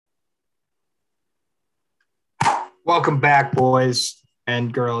Welcome back, boys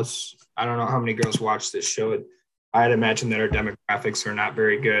and girls. I don't know how many girls watch this show. I'd imagine that our demographics are not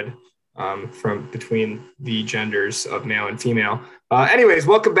very good from between the genders of male and female. Anyways,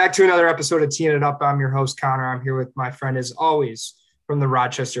 welcome back to another episode of Teeing It Up. I'm your host, Connor. I'm here with my friend, as always, from the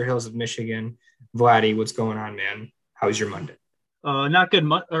Rochester Hills of Michigan, Vladi. What's going on, man? How's your Monday? Not good,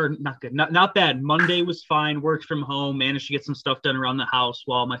 not bad. Monday was fine. Worked from home. Managed to get some stuff done around the house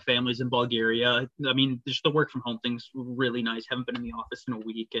while my family's in Bulgaria. I mean, just the work from home thing's really nice. Haven't been in the office in a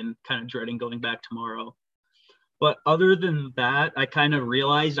week and kind of dreading going back tomorrow. But other than that, I kind of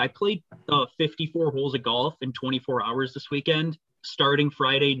realized I played 54 holes of golf in 24 hours this weekend, starting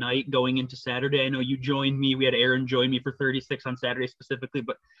Friday night, going into Saturday. I know you joined me. We had Aaron join me for 36 on Saturday specifically,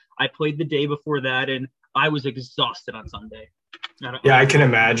 but I played the day before that, and I was exhausted on Sunday. Yeah, I can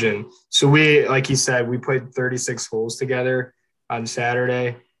imagine. So we, like he said, we played 36 holes together on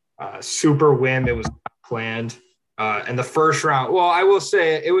Saturday. Super whim. It was not planned. And the first round, well, I will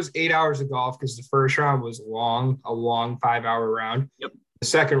say it was 8 hours of golf because the first round was a long 5-hour round. Yep. The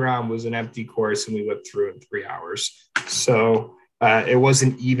second round was an empty course, and we whipped through it in 3 hours. So it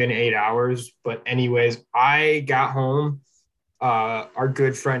wasn't even 8 hours. But anyways, I got home. Our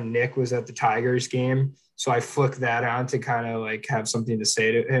good friend Nick was at the Tigers game. So I flicked that on to kind of like have something to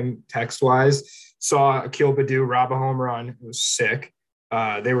say to him text-wise. Saw Akil Baddoo rob a home run. It was sick.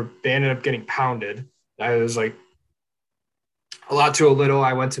 They ended up getting pounded. I was like a lot to a little.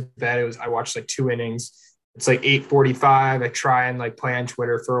 I went to bed. I watched like 2 innings. It's like 8:45. I try and like play on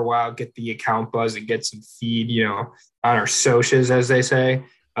Twitter for a while, get the account buzz and get some feed, on our socials, as they say.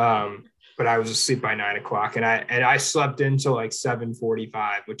 But I was asleep by 9 o'clock and I slept until like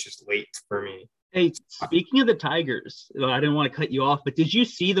 7:45, which is late for me. Hey, speaking of the Tigers, I didn't want to cut you off, but did you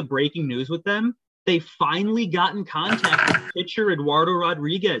see the breaking news with them? They finally got in contact with pitcher Eduardo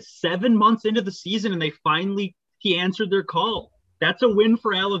Rodriguez 7 months into the season, and he answered their call. That's a win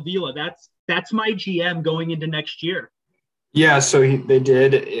for Al Avila. That's my GM going into next year. Yeah, so they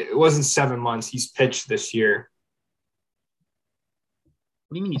did. It wasn't 7 months. He's pitched this year.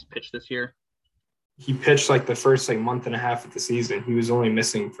 What do you mean he's pitched this year? He pitched like the first like month and a half of the season. He was only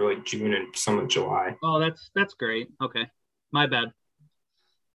missing for like June and some of July. Oh, that's great. Okay, my bad.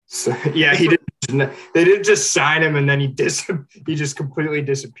 So yeah, they didn't just sign him and then he just completely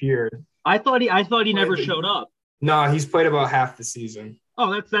disappeared. I thought he never showed up. No, he's played about half the season.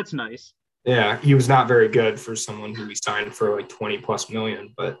 Oh, that's nice. Yeah, he was not very good for someone who we signed for like 20+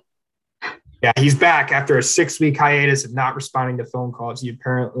 million, but yeah, he's back after a 6-week hiatus of not responding to phone calls. He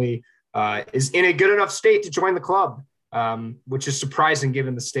apparently is in a good enough state to join the club, which is surprising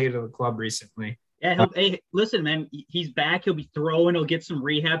given the state of the club recently. Yeah, hey, listen, man, he's back. He'll be throwing. He'll get some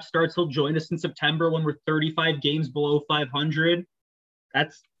rehab starts. He'll join us in September when we're 35 games below 500.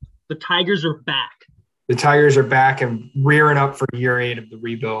 The Tigers are back. The Tigers are back and rearing up for year 8 of the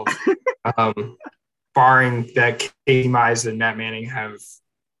rebuild, barring that Casey Mize and Matt Manning have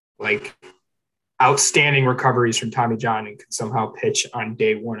like outstanding recoveries from Tommy John and can somehow pitch on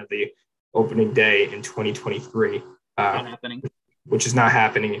day 1 of the opening day in 2023. Not happening. Which is not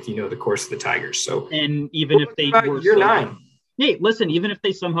happening if you know the course of the Tigers. So, and even if they were year 9. Hey, listen, even if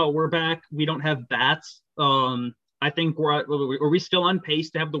they somehow were back, we don't have bats. I think are we still on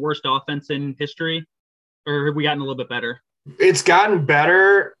pace to have the worst offense in history, or have we gotten a little bit better? It's gotten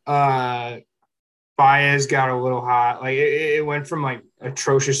better. Baez got a little hot. Like it went from like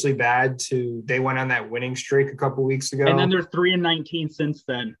atrociously bad to they went on that winning streak a couple weeks ago, and then they're 3-19 since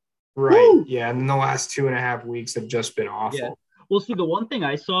then. Right. Woo! Yeah, and the last 2.5 weeks have just been awful. Yeah. Well, see, the one thing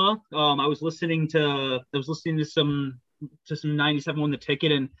I saw, I was listening to some 97 won the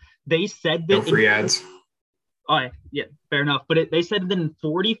ticket, and they said that no free ads. Oh, yeah, fair enough. But they said that in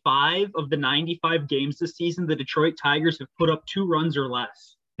 45 of the 95 games this season, the Detroit Tigers have put up 2 runs or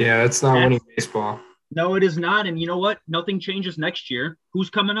less. Yeah, that's not winning baseball. No, it is not. And you know what? Nothing changes next year. Who's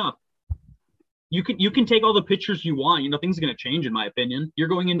coming up? You can take all the pitchers you want. Nothing's going to change, in my opinion. You're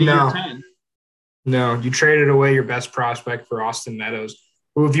going into year 10. No, you traded away your best prospect for Austin Meadows.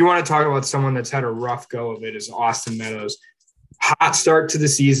 Who, if you want to talk about someone that's had a rough go of it, is Austin Meadows. Hot start to the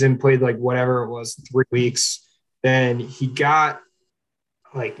season, played like whatever it was, 3 weeks. Then he got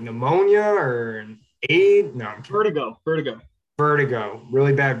like pneumonia or an AIDS. No, Vertigo.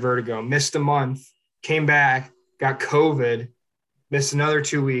 Really bad vertigo. Missed a month, came back, got COVID, missed another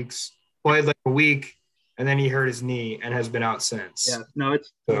 2 weeks, played like a week, and then he hurt his knee and has been out since. Yeah, no,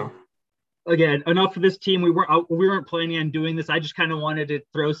 it's so. Again, enough of this team. We weren't planning on doing this. I just kind of wanted to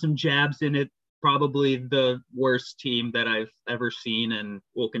throw some jabs in it. Probably the worst team that I've ever seen and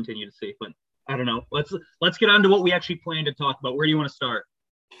will continue to see. But I don't know. Let's get on to what we actually plan to talk about. Where do you want to start?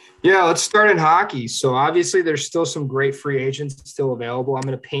 Yeah, let's start in hockey. So obviously there's still some great free agents still available. I'm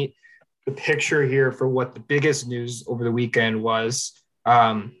going to paint the picture here for what the biggest news over the weekend was.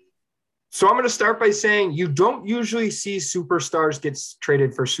 So I'm going to start by saying you don't usually see superstars get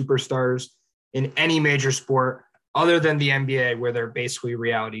traded for superstars in any major sport other than the NBA, where they're basically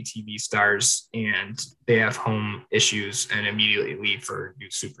reality TV stars and they have home issues and immediately leave for new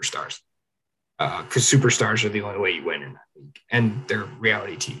superstars. Because superstars are the only way you win in that league, and they're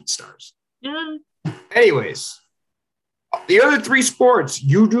reality TV stars. Yeah. Anyways, the other three sports,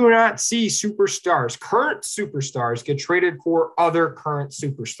 you do not see superstars, current superstars, get traded for other current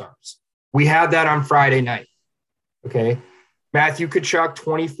superstars. We had that on Friday night. Okay. Matthew Tkachuk,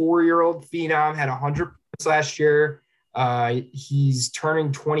 24-year-old phenom, had 100 points last year. He's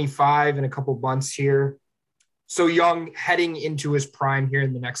turning 25 in a couple months here. So young, heading into his prime here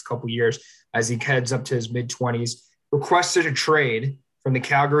in the next couple years as he heads up to his mid-20s. Requested a trade from the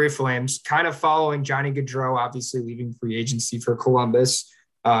Calgary Flames, kind of following Johnny Gaudreau, obviously leaving free agency for Columbus.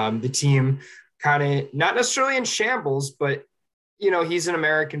 The team kind of not necessarily in shambles, but, he's an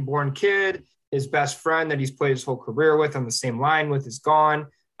American-born kid. His best friend that he's played his whole career with on the same line with is gone.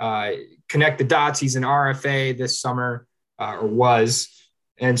 Connect the dots. He's an RFA this summer, or was,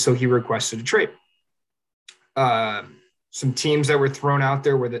 and so he requested a trade. Some teams that were thrown out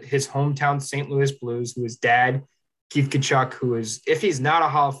there were his hometown St. Louis Blues, who his dad, Keith Tkachuk, who is, if he's not a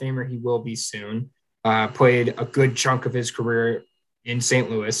Hall of Famer, he will be soon, played a good chunk of his career in St.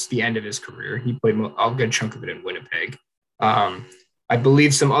 Louis, the end of his career. He played a good chunk of it in Winnipeg. I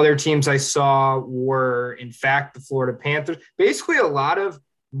believe some other teams I saw were, in fact, the Florida Panthers. Basically, a lot of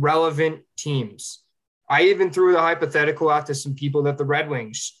relevant teams. I even threw the hypothetical out to some people that the Red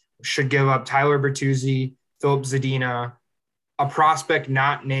Wings should give up Tyler Bertuzzi, Philip Zadina, a prospect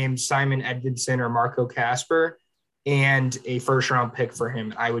not named Simon Edvinsson or Marco Kasper, and a first-round pick for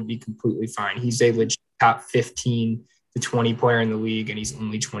him. I would be completely fine. He's a legit top 15 to 20 player in the league, and he's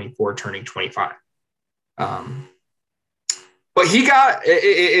only 24, turning 25. But he got –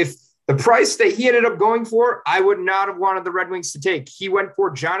 if the price that he ended up going for, I would not have wanted the Red Wings to take. He went for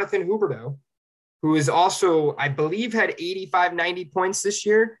Jonathan Huberdeau, who is also, I believe, had 85, 90 points this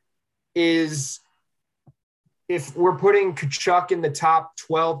year, is – if we're putting Tkachuk in the top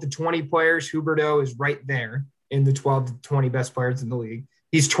 12 to 20 players, Huberdeau is right there in the 12 to 20 best players in the league.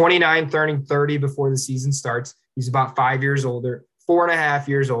 He's 29, turning 30 before the season starts. He's about 5 years older, 4.5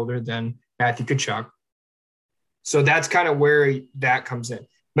 years older than Matthew Tkachuk. So that's kind of where that comes in.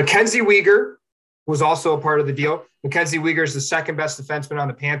 Mackenzie Weegar was also a part of the deal. Mackenzie Weegar is the second best defenseman on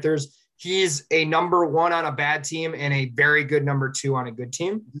the Panthers. He's a number one on a bad team and a very good number two on a good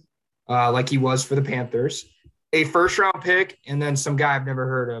team, like he was for the Panthers. A first-round pick, and then some guy I've never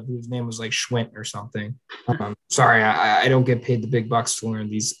heard of whose name was like Schwint or something. Sorry, I don't get paid the big bucks to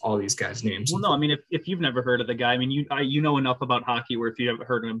learn all these guys' names. Well, no, I mean, if you've never heard of the guy, I mean, you know enough about hockey where if you haven't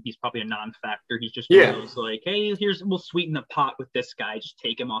heard of him, he's probably a non-factor. He's just one of those like, hey, we'll sweeten the pot with this guy. Just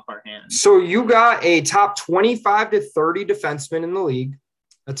take him off our hands. So you got a top 25 to 30 defenseman in the league,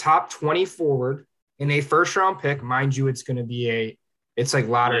 a top 20 forward, and a first-round pick. Mind you, it's going to be it's like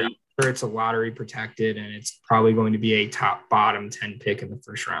lottery. Right. It's a lottery protected, and it's probably going to be a top bottom 10 pick in the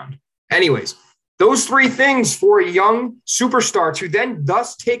first round. Anyways, those three things for a young superstar to then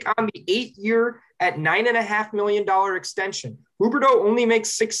thus take on the 8-year at $9.5 million extension. Huberdeau only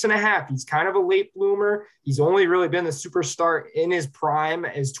makes $6.5 million. He's kind of a late bloomer. He's only really been the superstar in his prime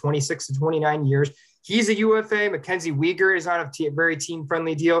as 26 to 29 years. He's a UFA. Mackenzie Weegar is on a very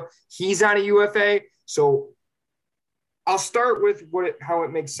team-friendly deal. He's on a UFA. So I'll start with how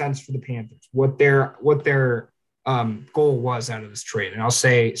it makes sense for the Panthers, what their goal was out of this trade. And I'll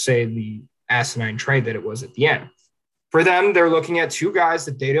say the asinine trade that it was at the end. For them, they're looking at two guys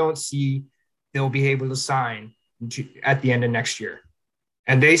that they don't see they'll be able to sign at the end of next year.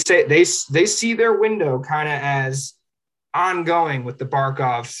 And they say they see their window kind of as ongoing with the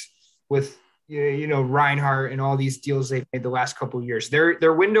Barkovs, with Reinhart and all these deals they've made the last couple of years.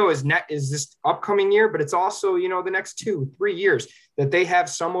 Their window is this upcoming year, but it's also, the next 2-3 years that they have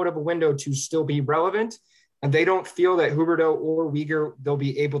somewhat of a window to still be relevant. And they don't feel that Huberdeau or Weegar they'll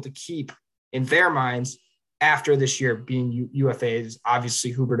be able to keep in their minds after this year being UFAs.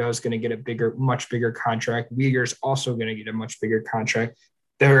 Obviously, Huberdeau is going to get a much bigger contract. Weegar's also going to get a much bigger contract.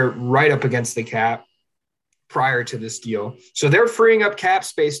 They're right up against the cap prior to this deal. So they're freeing up cap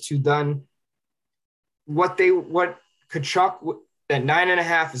space to then what Tkachuk, that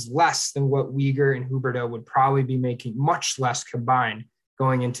 9.5 is less than what Weegar and Huberdeau would probably be making, much less combined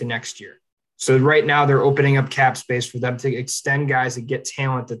going into next year. So right now they're opening up cap space for them to extend guys and get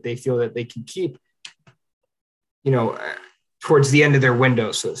talent that they feel that they can keep, towards the end of their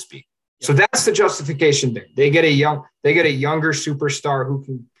window, so to speak. So that's the justification there. They get a younger superstar who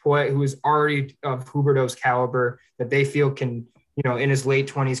can play, who is already of Huberdeau's caliber, that they feel can, in his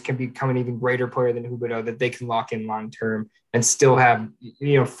late 20s can become an even greater player than Huberdeau, that they can lock in long term and still have,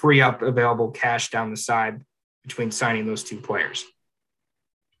 free up available cash down the side between signing those two players.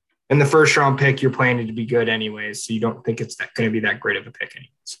 And the first round pick, you're planning to be good anyways, so you don't think it's going to be that great of a pick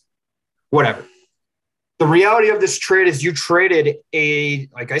anyways. Whatever. The reality of this trade is you traded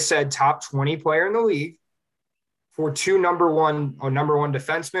like I said, top 20 player in the league for a number one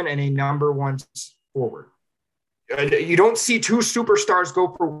defenseman and a number one forward. You don't see two superstars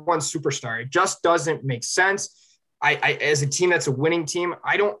go for one superstar. It just doesn't make sense. I as a team that's a winning team,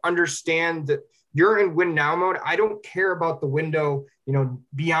 I don't understand that you're in win now mode. I don't care about the window,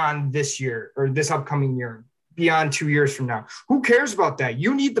 beyond this year or this upcoming year, beyond 2 years from now. Who cares about that?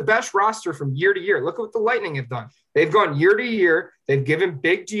 You need the best roster from year to year. Look at what the Lightning have done. They've gone year to year. They've given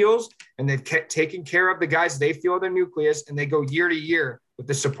big deals, and they've taken care of the guys they feel are the nucleus, and they go year to year with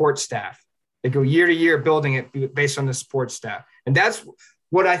the support staff. They go year to year building it based on the support staff. And that's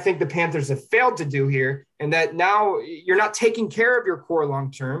what I think the Panthers have failed to do here, and that now you're not taking care of your core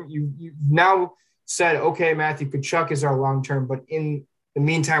long-term. You've now said, okay, Matthew Tkachuk is our long-term, but in the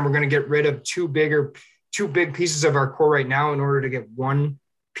meantime, we're going to get rid of two big pieces of our core right now in order to get one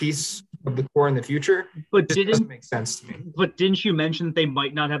piece of the core in the future. But it doesn't make sense to me. But didn't you mention that they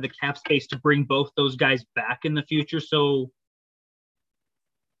might not have the cap space to bring both those guys back in the future? So,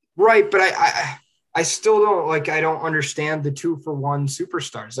 right, but I still don't I don't understand the 2-for-1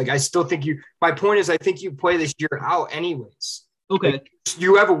 superstars. I still think my point is I think you play this year out anyways. Okay.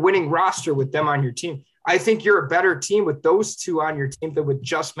 You have a winning roster with them on your team. I think you're a better team with those two on your team than with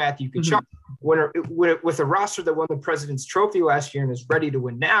just Matthew Tkachuk. With a roster that won the President's Trophy last year and is ready to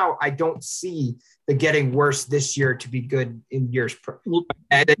win now, I don't see the getting worse this year to be good in years.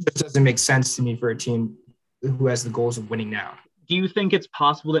 And it just doesn't make sense to me for a team who has the goals of winning now. Do you think it's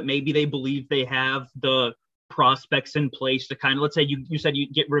possible that maybe they believe they have the prospects in place to kind of, let's say you said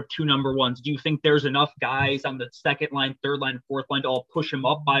you get rid of two number ones. Do you think there's enough guys on the second line, third line, fourth line to all push them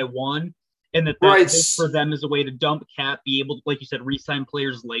up by one? And that this for them is a way to dump cap, be able to, like you said, re-sign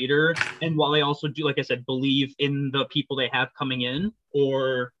players later. And while they also do, like I said, believe in the people they have coming in,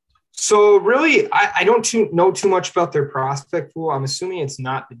 or. So really, I don't know too much about their prospect pool. I'm assuming it's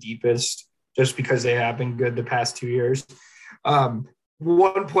not the deepest just because they have been good the past 2 years.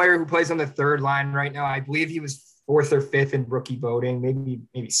 One player who plays on the third line right now, I believe he was 4th or 5th in rookie voting, maybe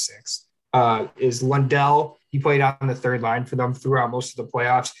 6th, is Lundell. He played on the third line for them throughout most of the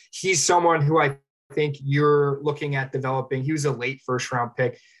playoffs. He's someone who I think you're looking at developing. He was a late first-round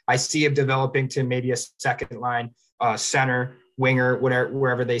pick. I see him developing to maybe a second line center, winger,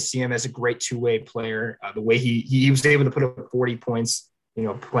 wherever they see him as a great two-way player. The way he was able to put up 40 points,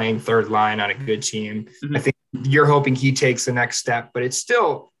 playing third line on a good team. Mm-hmm. I think you're hoping he takes the next step, but it's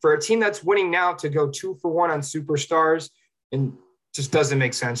still for a team that's winning now to go 2-for-1 on superstars, and just doesn't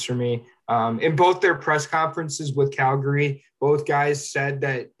make sense for me. In both their press conferences with Calgary, both guys said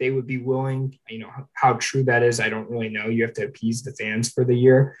that they would be willing. How true that is, I don't really know. You have to appease the fans for the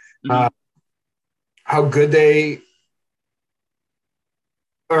year. Mm-hmm. How good I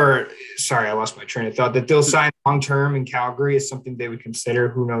lost my train of thought. That they'll sign long-term in Calgary is something they would consider.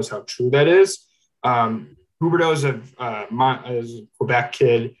 Who knows how true that is. Huberdeau's a Quebec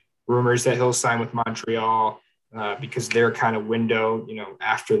kid. Rumors that he'll sign with Montreal. Because their kind of window,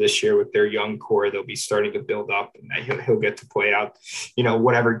 after this year with their young core, they'll be starting to build up, and he'll get to play out,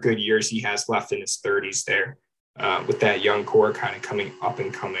 whatever good years he has left in his 30s there, with that young core kind of coming up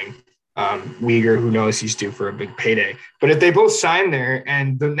and coming. Weegar, who knows, he's due for a big payday. But if they both sign there,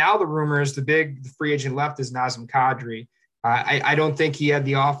 and now the rumor is the free agent left is Nazem Kadri. I don't think he had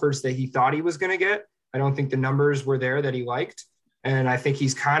the offers that he thought he was going to get. I don't think the numbers were there that he liked, and I think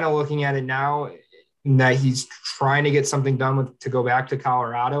he's kind of looking at it now that he's trying to get something done to go back to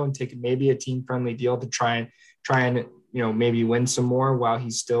Colorado and take maybe a team-friendly deal to try and maybe win some more while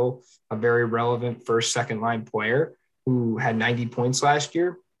he's still a very relevant second line player who had 90 points last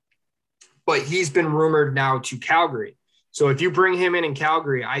year. But he's been rumored now to Calgary. So if you bring him in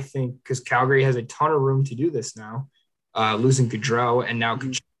Calgary, I think, because Calgary has a ton of room to do this now, losing Gaudreau and now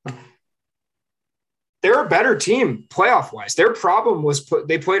Tkachuk, they're a better team playoff-wise. Their problem was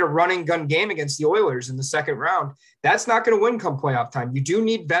they played a running gun game against the Oilers in the second round. That's not going to win come playoff time. You do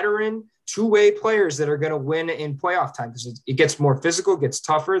need veteran two-way players that are going to win in playoff time because it gets more physical, gets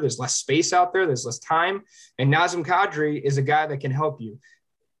tougher. There's less space out there. There's less time. And Nazem Kadri is a guy that can help you.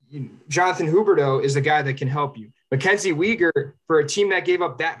 Jonathan Huberdeau is a guy that can help you. Mackenzie Weegar, for a team that gave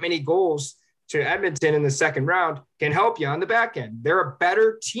up that many goals to Edmonton in the second round can help you on the back end. They're a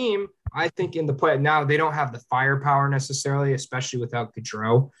better team, I think, in the play. Now, they don't have the firepower necessarily, especially without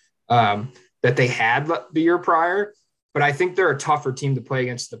Gaudreau, that they had the year prior. But I think they're a tougher team to play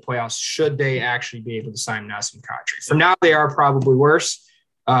against the playoffs should they actually be able to sign Nazem Kadri. For now, they are probably worse.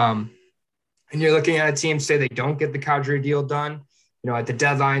 And you're looking at a team, say they don't get the Kadri deal done. At the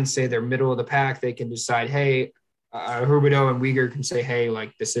deadline, say they're middle of the pack, they can decide, hey, Huberdeau and Weegar can say, hey,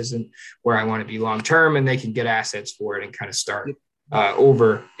 like, this isn't where I want to be long-term, and they can get assets for it and kind of start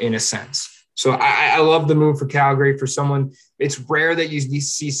over in a sense. So I love the move for Calgary for someone. It's rare that you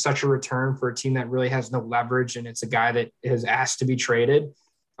see such a return for a team that really has no leverage, and it's a guy that has asked to be traded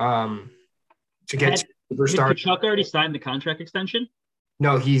to get superstar. Did Tkachuk already signed the contract extension?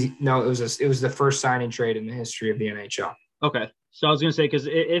 No, it was the first sign and trade in the history of the NHL. Okay, so I was going to say, because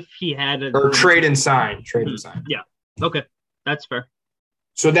if he had trade and sign. Yeah. Okay, that's fair.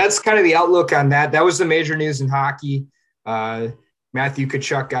 So that's kind of the outlook on that. That was the major news in hockey. Matthew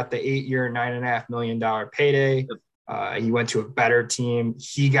Tkachuk got the 8-year, $9.5 million payday. He went to a better team.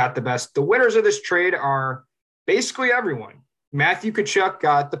 He got the best. The winners of this trade are basically everyone. Matthew Tkachuk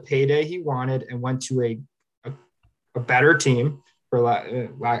got the payday he wanted and went to a better team.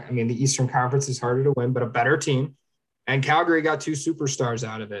 The Eastern Conference is harder to win, but a better team. And Calgary got 2 superstars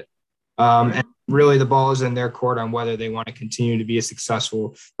out of it. And really the ball is in their court on whether they want to continue to be a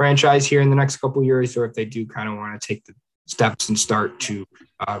successful franchise here in the next couple of years, or if they do kind of want to take the steps and start to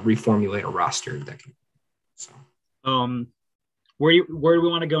reformulate a roster. Where do we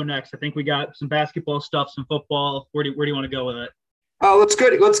want to go next? I think we got some basketball stuff, some football. Where do you want to go with it? Let's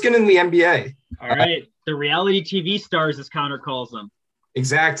get into the NBA. All right. The reality TV stars, as Connor calls them.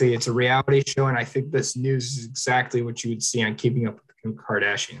 Exactly. It's a reality show, and I think this news is exactly what you would see on Keeping Up with the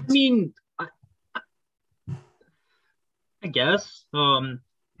Kardashians. I mean, I guess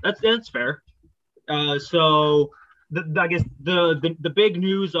that's fair. So I guess the big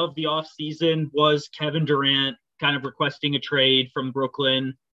news of the offseason was Kevin Durant kind of requesting a trade from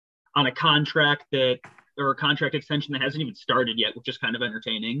Brooklyn on a contract extension that hasn't even started yet, which is kind of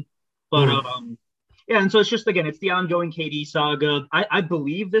entertaining. But yeah, and so it's just, again, it's the ongoing KD saga. I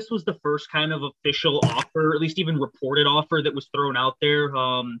believe this was the first kind of official offer, at least even reported offer, that was thrown out there.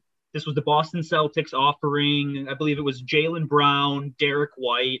 This was the Boston Celtics offering, I believe it was Jaylen Brown, Derek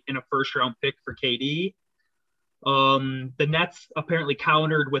White, and a first-round pick for KD. The Nets apparently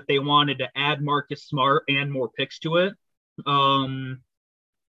countered what they wanted to add Marcus Smart and more picks to it. I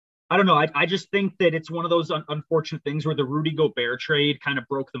don't know. I just think that it's one of those unfortunate things where the Rudy Gobert trade kind of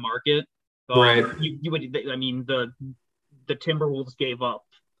broke the market. Right. The Timberwolves gave up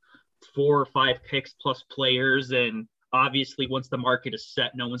 4 or 5 picks plus players, and obviously once the market is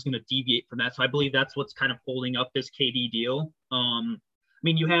set, no one's going to deviate from that. So I believe that's what's kind of holding up this KD deal.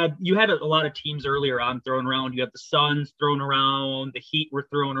 You had a lot of teams earlier on thrown around. You had the Suns thrown around, the Heat were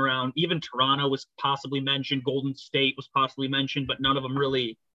thrown around, even Toronto was possibly mentioned, Golden State was possibly mentioned, but none of them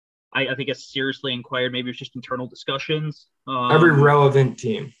really, I think, has seriously inquired. Maybe it's just internal discussions. Every relevant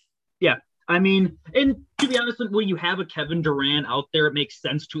team. Yeah. And to be honest, when you have a Kevin Durant out there, it makes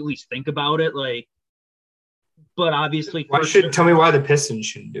sense to at least think about it. But obviously, tell me why the Pistons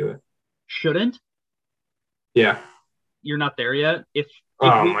shouldn't do it? Shouldn't? Yeah. You're not there yet.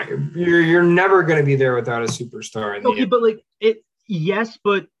 You're never going to be there without a superstar. Yes,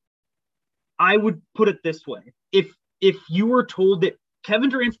 but I would put it this way: if you were told that Kevin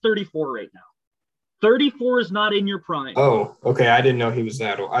Durant's 34 right now, 34 is not in your prime. Oh, okay. I didn't know he was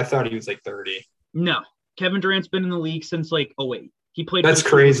that old. I thought he was like 30. No, Kevin Durant's been in the league since 2008. He played. That's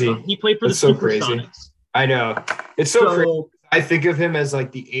crazy. He played for the Supersonics. I know. It's so crazy. I think of him as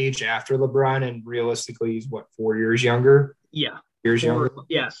the age after LeBron, and realistically, he's 4 years younger? Yeah. Younger?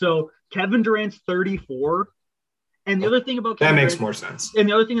 Yeah. So Kevin Durant's 34. And the other thing about Kevin Durant, more sense. And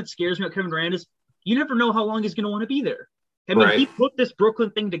the other thing that scares me about Kevin Durant is you never know how long he's going to want to be there. He put this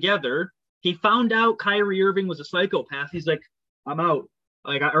Brooklyn thing together. He found out Kyrie Irving was a psychopath. He's like, I'm out.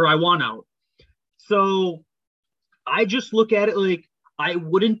 I want out. So I just look at it I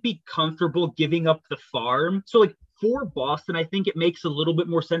wouldn't be comfortable giving up the farm. So for Boston, I think it makes a little bit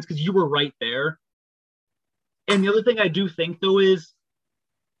more sense because you were right there. And the other thing I do think, though, is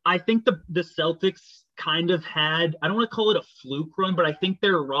I think the Celtics kind of had, I don't want to call it a fluke run, but I think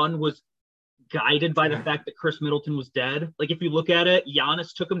their run was guided by the fact that Chris Middleton was dead. If you look at it,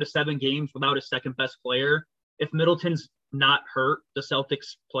 Giannis took him to 7 games without his second best player. If Middleton's not hurt, the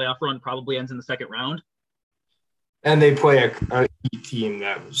Celtics playoff run probably ends in the second round. And they play a team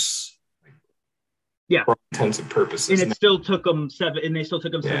that was for all intents and purposes. And it still took them 7, and they still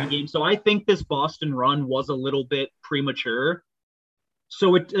took them 7 games. So I think this Boston run was a little bit premature.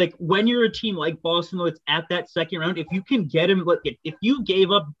 So it's like when you're a team like Boston, though, it's at that second round. If you can get him, like if you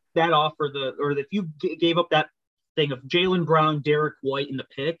gave up that offer, or if you gave up that thing of Jaylen Brown, Derek White in the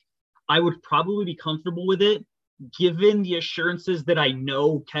pick, I would probably be comfortable with it, given the assurances that I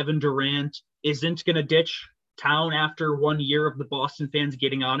know Kevin Durant isn't going to ditch town after 1 year of the Boston fans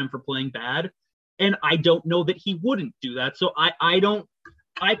getting on him for playing bad. And I don't know that he wouldn't do that. So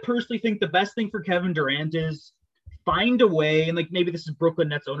I personally think the best thing for Kevin Durant is find a way, and like maybe this is Brooklyn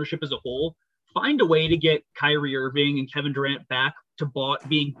Nets ownership as a whole, find a way to get Kyrie Irving and Kevin Durant back to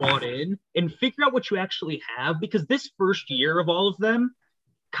being bought in and figure out what you actually have. Because this first year of all of them,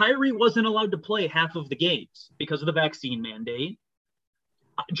 Kyrie wasn't allowed to play half of the games because of the vaccine mandate.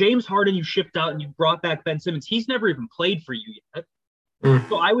 James Harden, you shipped out and you brought back Ben Simmons. He's never even played for you yet.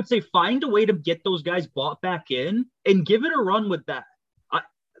 So I would say find a way to get those guys bought back in and give it a run with that.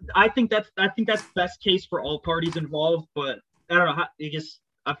 I think that's best case for all parties involved. But I don't know how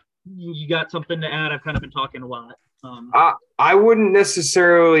you got something to add. I've kind of been talking a lot. I wouldn't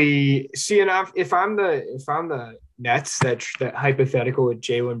necessarily see enough if I'm the Nets, that hypothetical with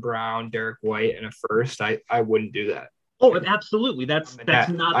Jaylen Brown, Derek White, and a first. I wouldn't do that. Oh, absolutely. That's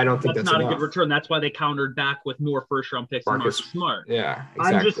not. I don't think that's not a good return. That's why they countered back with more first-round picks and Marcus Smart. Yeah,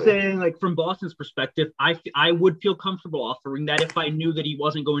 exactly. I'm just saying, like from Boston's perspective, I would feel comfortable offering that if I knew that he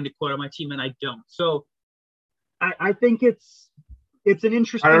wasn't going to quit on my team, and I don't. So, I think it's an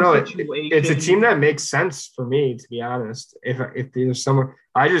interesting situation. It's a team that makes sense for me, to be honest. If there's someone,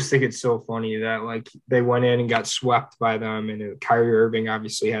 I just think it's so funny that like they went in and got swept by them, and Kyrie Irving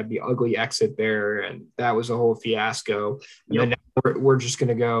obviously had the ugly exit there, and that was a whole fiasco. And then now we're just going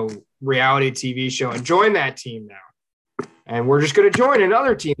to go reality TV show and join that team now, and we're just going to join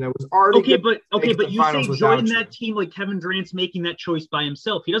another team that was already but you say join that team like Kevin Durant's making that choice by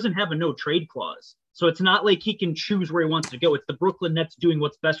himself. He doesn't have a no trade clause. So it's not like he can choose where he wants to go. It's the Brooklyn Nets doing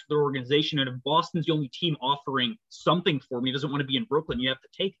what's best for their organization. And if Boston's the only team offering something for him, he doesn't want to be in Brooklyn, you have to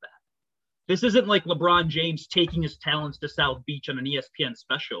take that. This isn't like LeBron James taking his talents to South Beach on an ESPN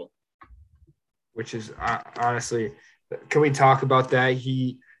special. Which is honestly, can we talk about that?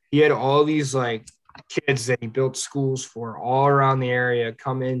 He had all these like kids that he built schools for all around the area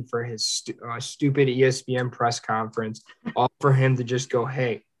come in for his stupid ESPN press conference, all for him to just go,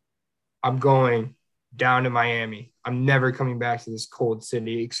 hey, I'm going down to Miami. I'm never coming back to this cold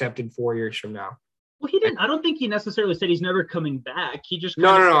city except in 4 years from now. Well, he didn't. I don't think he necessarily said he's never coming back. He just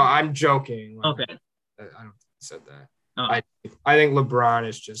no. I'm joking. Okay. I don't think he said that. Oh. I think LeBron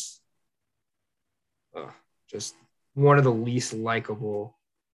is just one of the least likable.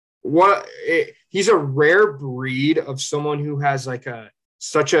 He's a rare breed of someone who has like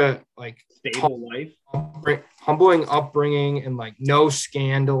such a like stable life, humbling upbringing, and like no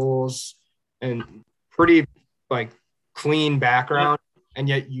scandals and pretty like clean background, and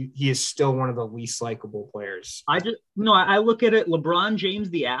yet he is still one of the least likable players. I look at it, LeBron James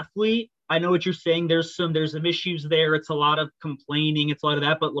the athlete, I know what you're saying, there's some issues there, it's a lot of complaining, it's a lot of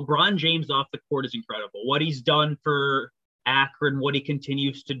that, but LeBron James off the court is incredible. What he's done for Akron, what he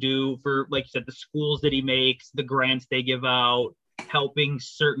continues to do for, like you said, the schools that he makes, the grants they give out, helping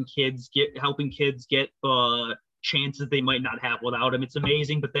kids get chances they might not have without him. It's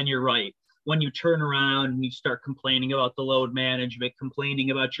amazing. But then you're right. When you turn around and you start complaining about the load management,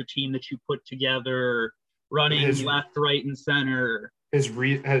 complaining about your team that you put together, running left, right, and center. His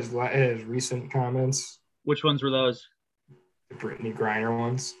recent comments. Which ones were those? The Brittany Griner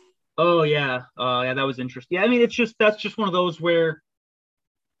ones. Oh yeah. That was interesting. Yeah, I mean, that's just one of those where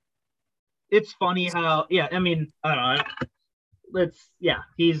it's funny how, I mean, I don't know.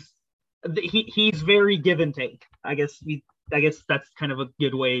 He's very give and take. I guess that's kind of a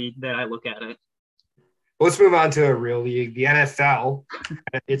good way that I look at it. Let's move on to a real league, the NFL.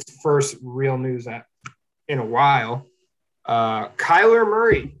 Its first real news in a while. Kyler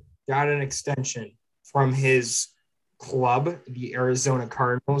Murray got an extension from his club, the Arizona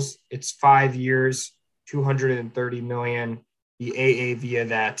Cardinals. It's 5 years, $230 million. The AAV of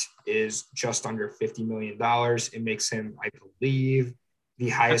that is just under $50 million. It makes him, I believe, the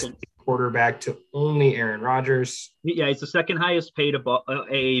highest quarterback to only Aaron Rodgers. Yeah, he's the second highest paid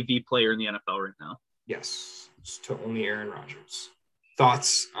AAV player in the NFL right now. Yes, it's to only Aaron Rodgers.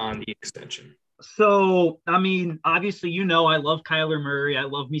 Thoughts on the extension? So, I mean, obviously, I love Kyler Murray. I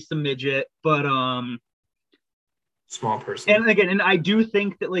love me some midget, but small person. And again, I do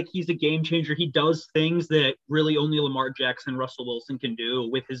think that like he's a game changer. He does things that really only Lamar Jackson, Russell Wilson can do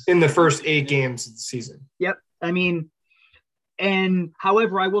with his in the first 8 games of the season. Yep. I mean, and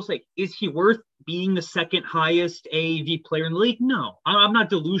however, I will say, is he worth being the second highest AAV player in the league? No, I'm not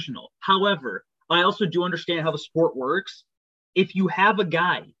delusional. However, I also do understand how the sport works. if you have a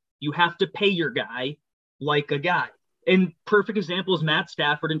guy, you have to pay your guy like a guy. And perfect example is Matt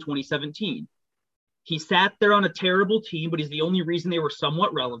Stafford in 2017. He sat there on a terrible team, but he's the only reason they were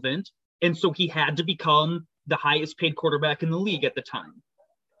somewhat relevant. And so he had to become the highest paid quarterback in the league at the time.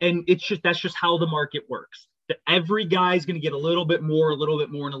 And that's just how the market works. That every guy is going to get a little bit more, and a little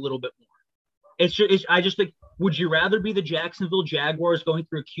bit more. I just think, would you rather be the Jacksonville Jaguars going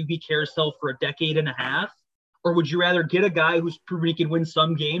through a QB carousel for a decade and a half? Or would you rather get a guy who's proven he can win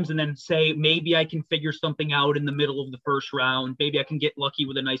some games and then say, maybe I can figure something out in the middle of the first round. Maybe I can get lucky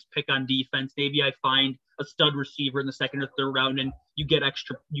with a nice pick on defense. Maybe I find a stud receiver in the second or third round, and you get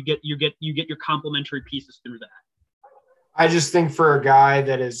your complimentary pieces through that. I just think for a guy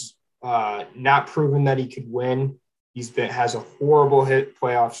that is not proven that he could win, has a horrible hit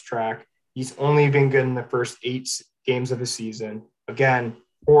playoffs track. He's only been good in the first 8 games of the season. Again,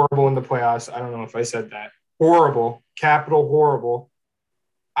 horrible in the playoffs. I don't know if I said that. Horrible, capital horrible.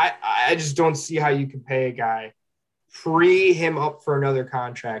 I just don't see how you can pay a guy, free him up for another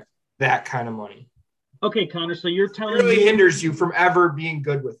contract, that kind of money. Okay, Connor, so you're telling me. It really hinders you from ever being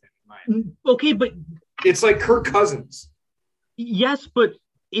good with him, in my opinion. Okay, but it's like Kirk Cousins. Yes, but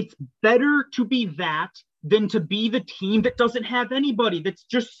it's better to be that than to be the team that doesn't have anybody, that's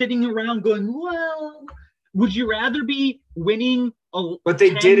just sitting around going, well, would you rather be winning But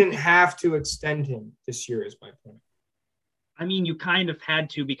they didn't have to extend him this year, is my point. I mean, you kind of had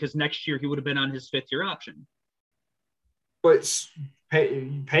to, because next year he would have been on his 5th-year option. But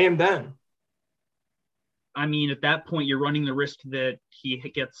pay him then. I mean, at that point, you're running the risk that he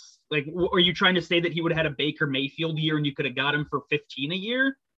gets – like, are you trying to say that he would have had a Baker Mayfield year and you could have got him for 15 a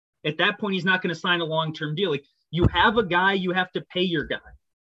year? At that point, he's not going to sign a long-term deal. Like, you have a guy, you have to pay your guy.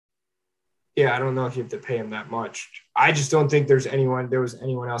 Yeah, I don't know if you have to pay him that much. I just don't think there was anyone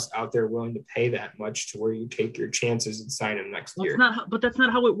else out there willing to pay that much to where you take your chances and sign him next year. But that's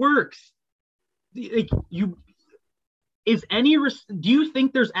not how it works. Like, do you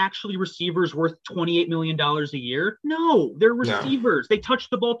think there's actually receivers worth $28 million a year? No, they're receivers. No. They touch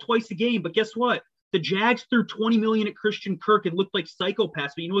the ball twice a game, but guess what? The Jags threw $20 million at Christian Kirk and looked like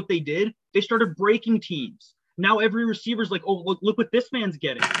psychopaths. But you know what they did? They started breaking teams. Now every receiver's like, oh, look what this man's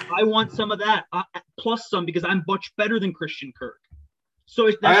getting. I want some of that, plus some, because I'm much better than Christian Kirk. So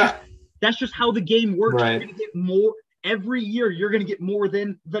that's just how the game works. Right. You're going to get more every year. You're going to get more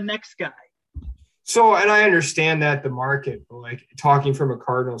than the next guy. So, and I understand that the market, but like talking from a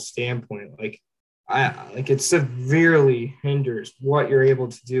Cardinals standpoint, it severely hinders what you're able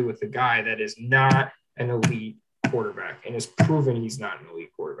to do with a guy that is not an elite quarterback and has proven he's not an elite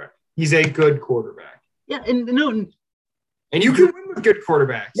quarterback. He's a good quarterback. Yeah, and you can win with good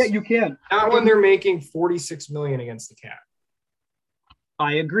quarterbacks. Yeah, you can. Not when they're making $46 million against the cap.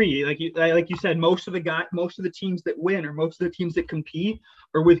 I agree. Like you said, most of the teams that win, or most of the teams that compete,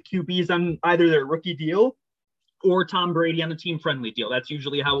 are with QBs on either their rookie deal or Tom Brady on a team-friendly deal. That's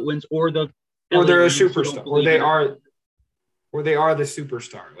usually how it wins. Or they're a superstar, or they are the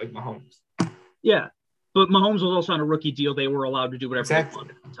superstar, like Mahomes. Yeah, but Mahomes was also on a rookie deal. They were allowed to do whatever they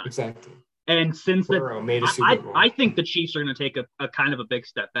wanted at the time. Exactly. And since made a Super Bowl. I think the Chiefs are going to take a kind of a big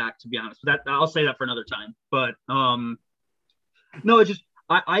step back, to be honest. But I'll say that for another time. But no,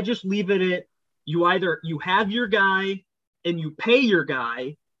 I just leave it at you have your guy and you pay your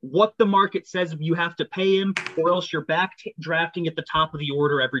guy what the market says you have to pay him, or else you're back drafting at the top of the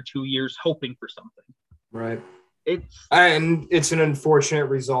order every 2 years, hoping for something. Right. It's an unfortunate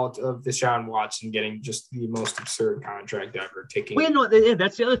result of Deshaun Watson getting just the most absurd contract ever.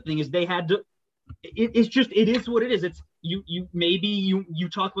 That's the other thing, is they had to. It is what it is. It's you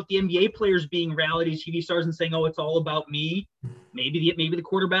talk about the NBA players being reality TV stars and saying, oh, it's all about me. Maybe the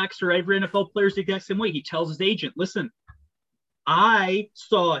quarterbacks or every NFL player is the exact same way. He tells his agent, listen, I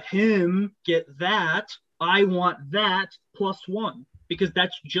saw him get that. I want that +1, because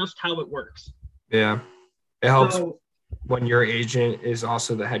that's just how it works. Yeah. It helps when your agent is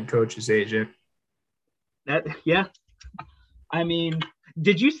also the head coach's agent. I mean,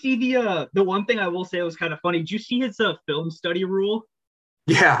 did you see the one thing I will say was kind of funny? Did you see his film study rule?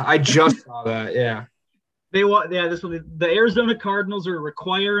 Yeah, I just saw that. Yeah. The Arizona Cardinals are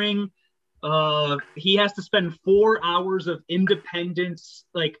requiring he has to spend 4 hours of independent,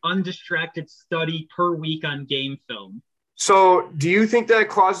 like undistracted study per week on game film. So do you think that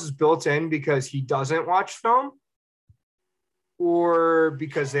clause is built in because he doesn't watch film, or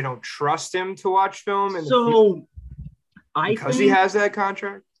because they don't trust him to watch film? Because he has that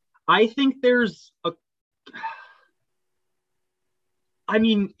contract? I think there's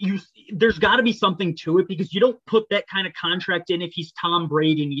there's got to be something to it, because you don't put that kind of contract in if he's Tom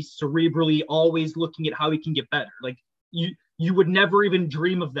Brady and he's cerebrally always looking at how he can get better. Like you you would never even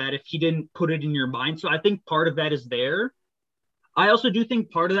dream of that if he didn't put it in your mind. So I think part of that is there. I also do think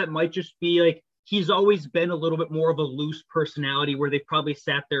part of that might just be like he's always been a little bit more of a loose personality where they probably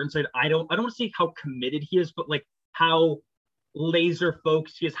sat there and said, I don't want to say how committed he is, but like how laser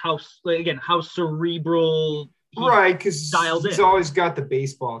focused he is, how cerebral. Right, because he's always got the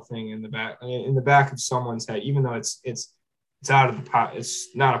baseball thing in the back of someone's head, even though it's out of the pot.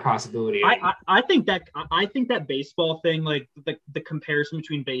 It's not a possibility. I think that baseball thing, like the comparison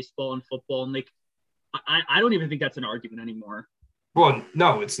between baseball and football, and like I don't even think that's an argument anymore. Well,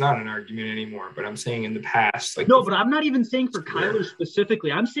 no, it's not an argument anymore, but I'm saying in the past. But I'm not even saying for Kyler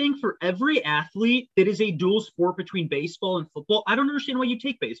specifically. I'm saying for every athlete that is a dual sport between baseball and football. I don't understand why you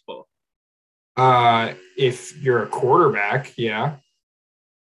take baseball. If you're a quarterback, yeah.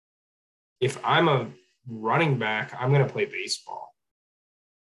 If I'm a running back, I'm going to play baseball.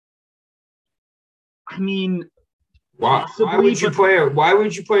 I mean, why would you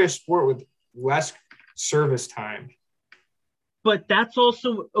play a sport with less service time? But that's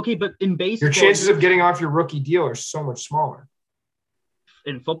also okay. But in baseball, your chances of getting off your rookie deal are so much smaller.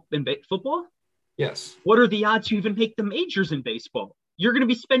 In football? Yes. What are the odds you even make the majors in baseball? You're going to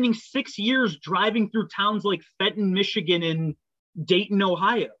be spending 6 years driving through towns like Fenton, Michigan, and Dayton,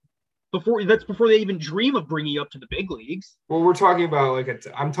 Ohio, before they even dream of bringing you up to the big leagues. Well, we're talking about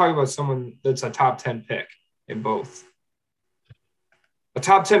I'm talking about someone that's a top 10 pick in both. A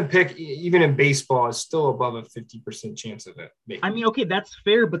top 10 pick, even in baseball, is still above a 50% chance of it. Maybe. I mean, okay, that's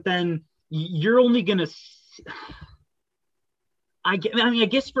fair, but then you're only going to – I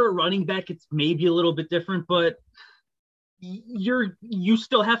guess for a running back, it's maybe a little bit different, but you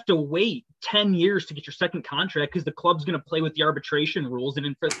still have to wait 10 years to get your second contract because the club's going to play with the arbitration rules.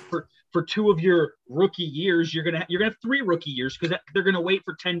 And for 2 of your rookie years, you're gonna have 3 rookie years because they're going to wait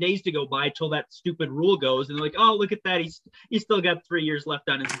for 10 days to go by till that stupid rule goes. And they're like, oh, look at that. He's still got 3 years left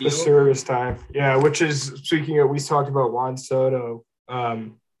on his deal. The service time. Yeah, which is, speaking of, we talked about Juan Soto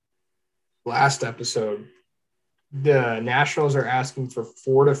last episode. The Nationals are asking for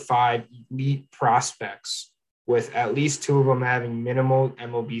 4 to 5 elite prospects, with at least 2 of them having minimal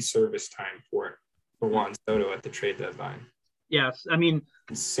MLB service time for Juan Soto at the trade deadline. Yes, I mean,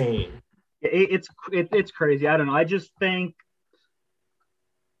 insane. It's crazy. I don't know. I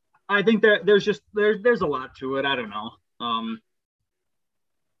think there's a lot to it. I don't know.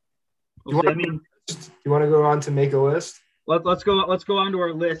 You want to go on to make a list? Let's go on to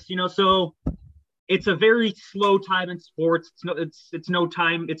our list. So it's a very slow time in sports. It's no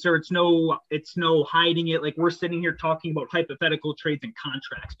hiding it. Like, we're sitting here talking about hypothetical trades and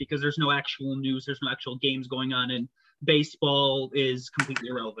contracts because there's no actual news. There's no actual games going on, and baseball is completely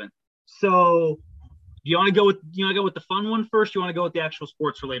irrelevant. So do you want to go with the fun one first? Do you want to go with the actual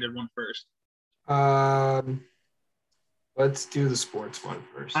sports related one first? Let's do the sports one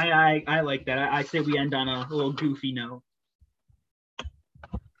first. I like that. I say we end on a little goofy note.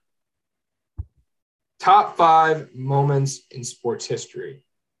 Top 5 moments in sports history.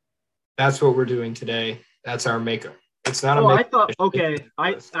 That's what we're doing today. That's our makeup. It's not I thought, okay,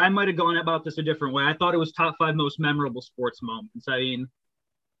 I might have gone about this a different way. I thought it was top 5 most memorable sports moments. I mean,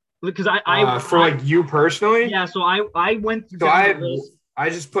 because you personally? Yeah, so I went through. So I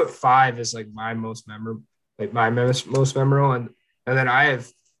just put 5 as like my most memorable, and then I have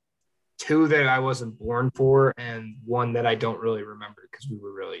 2 that I wasn't born for, and 1 that I don't really remember because we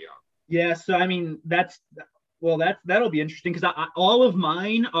were really young. Yeah, so I mean that'll be interesting because all of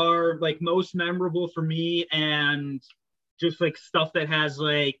mine are like most memorable for me and just like stuff that has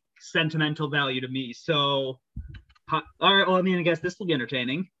like sentimental value to me. So, all right. Well, I mean, I guess this will be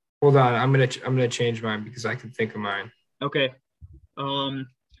entertaining. Hold on, I'm gonna change mine because I can think of mine. Okay.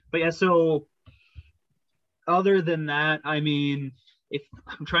 But yeah. So, other than that, I mean, if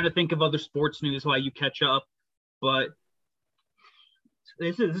I'm trying to think of other sports news while you catch up, but.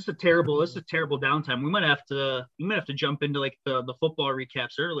 This is a terrible downtime. We might have to jump into like the football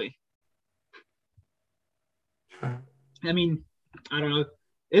recaps early. I mean, I don't know.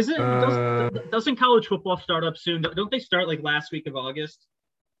 Doesn't college football start up soon? Don't they start like last week of August?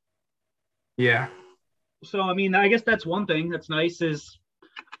 Yeah. So I mean, I guess that's one thing that's nice is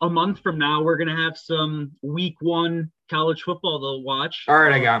a month from now we're gonna have some week 1 college football to watch. All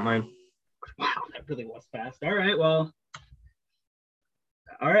right, I got mine. Wow, that really was fast. All right, well.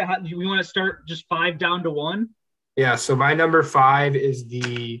 All right, do we want to start just 5 down to 1? Yeah, so my number 5 is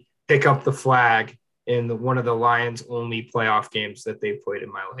the pick up the flag in one of the Lions' only playoff games that they've played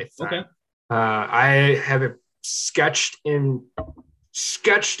in my lifetime. Okay. I have it sketched in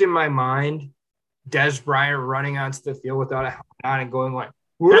my mind Des Bryant running onto the field without a helmet on and going like,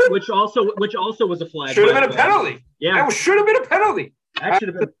 Which also was a flag. Should have been a penalty. Yeah. That should have been a penalty. That should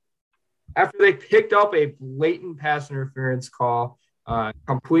have been. After they picked up a blatant pass interference call,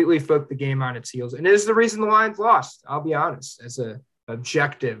 completely flipped the game on its heels. And it is the reason the Lions lost, I'll be honest, as a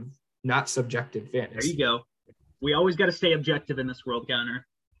objective, not subjective fantasy. There you go. We always got to stay objective in this world, Connor.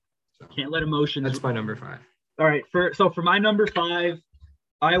 Can't let emotions. That's my number 5. All right. For my number 5,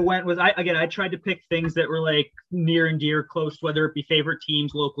 I tried to pick things that were like near and dear close, whether it be favorite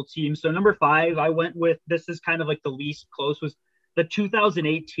teams, local teams. So number 5, I went with, this is kind of like the least close, was the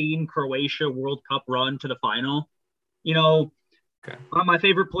 2018 Croatia World Cup run to the final. You know, okay. My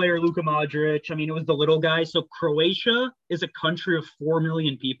favorite player, Luka Modric. I mean, it was the little guy. So Croatia is a country of 4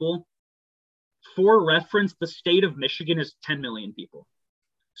 million people. For reference, the state of Michigan is 10 million people.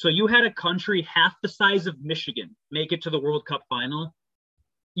 So you had a country half the size of Michigan make it to the World Cup final.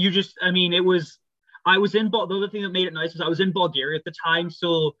 I was in, the other thing that made it nice was I was in Bulgaria at the time.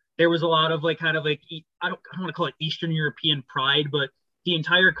 So there was a lot of I don't want to call it Eastern European pride, but the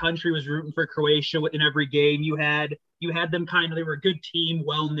entire country was rooting for Croatia in every game. You had them they were a good team,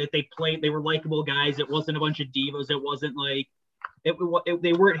 well-knit. They were likable guys. It wasn't a bunch of divas. It wasn't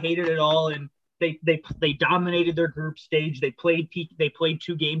they weren't hated at all. And they dominated their group stage. They played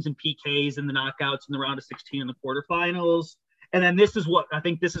 2 games in PKs in the knockouts in the round of 16 in the quarterfinals. And then this is what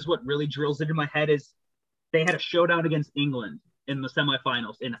really drills into my head is they had a showdown against England in the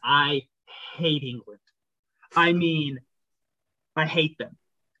semifinals, and I hate England. I mean, I hate them.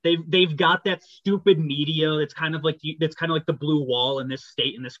 They've got that stupid media that's kind of like the blue wall in this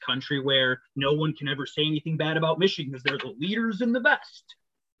state, in this country, where no one can ever say anything bad about Michigan because they're the leaders and the best.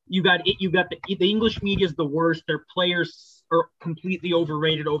 You got the English media is the worst. Their players are completely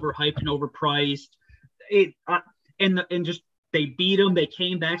overrated, overhyped, and overpriced. They beat them. They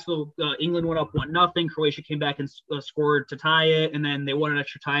came back. So England went up 1-0. Croatia came back and scored to tie it, and then they won an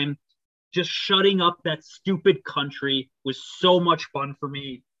extra time. Just shutting up that stupid country was so much fun for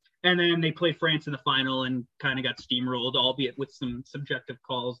me. And then they played France in the final and kind of got steamrolled, albeit with some subjective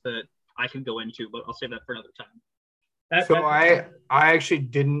calls that I can go into, but I'll save that for another time. I actually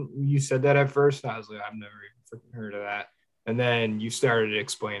didn't. You said that at first. I was like, I've never even heard of that. And then you started to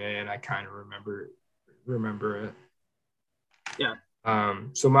explain it, and I kind of remember it. Yeah.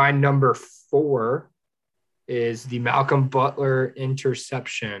 So my number 4 is the Malcolm Butler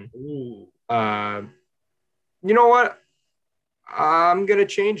interception. Ooh. You know what? I'm gonna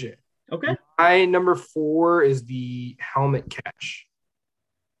change it. Okay. My number 4 is the helmet catch.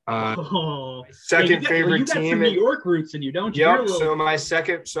 Second favorite you got team. Some New York roots in you, don't you? Yep. So my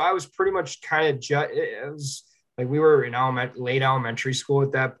second. So I was pretty much kind of it was like we were in late elementary school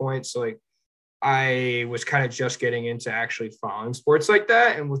at that point. So like I was kind of just getting into actually following sports like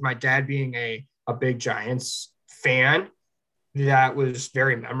that, and with my dad being a big Giants fan, that was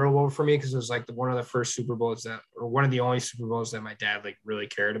very memorable for me because it was like one of the first Super Bowls or one of the only Super Bowls that my dad like really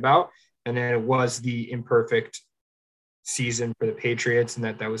cared about. And then it was the imperfect season for the Patriots, and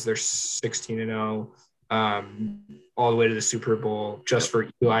that was their 16-0 all the way to the Super Bowl, just for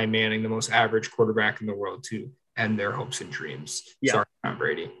Eli Manning, the most average quarterback in the world, to end their hopes and dreams. Yeah. Sorry, Tom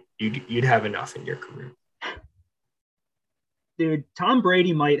Brady. You'd have enough in your career. Dude, Tom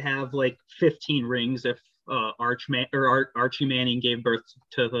Brady might have like 15 rings if Archie Manning gave birth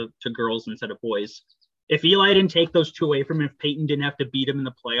to girls instead of boys. If Eli didn't take those 2 away from him, if Peyton didn't have to beat him in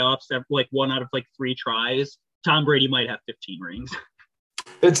the playoffs, like 1 out of like 3 tries, Tom Brady might have 15 rings.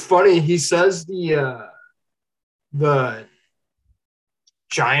 It's funny. He says the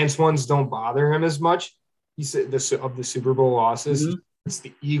Giants ones don't bother him as much. He said of the Super Bowl losses, mm-hmm. It's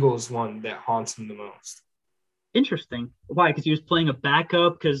the Eagles one that haunts him the most. Interesting. Why? Because he was playing a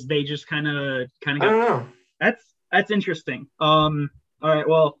backup. Because they just kind of got. I don't know. That's interesting. All right.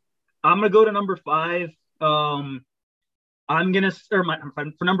 Well, I'm gonna go to number 5. For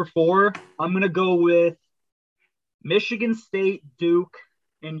number 4, I'm gonna go with Michigan State Duke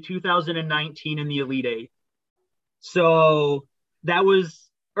in 2019 in the Elite Eight. So that was,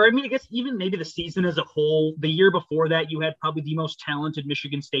 I guess even maybe the season as a whole. The year before that, you had probably the most talented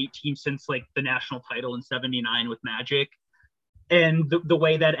Michigan State team since like the national title in '79 with Magic. And the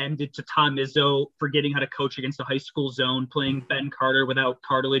way that ended to Tom Izzo forgetting how to coach against the high school zone, playing Ben Carter without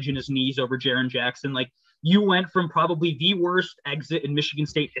cartilage in his knees over Jaren Jackson. Like, you went from probably the worst exit in Michigan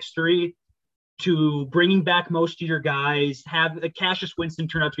State history to bringing back most of your guys. Cassius Winston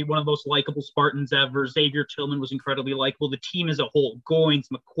turned out to be one of the most likable Spartans ever. Xavier Tillman was incredibly likable. The team as a whole, Goins,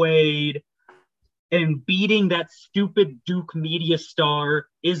 McQuaid, and beating that stupid Duke media star.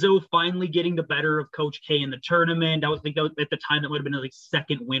 Izzo finally getting the better of Coach K in the tournament. At the time, that would have been his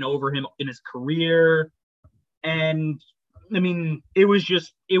second win over him in his career. And I mean, it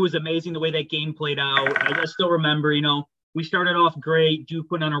was amazing the way that game played out. I still remember, we started off great. Duke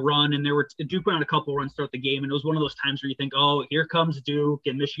went on a run, and Duke went on a couple runs throughout the game, and it was one of those times where you think, oh, here comes Duke,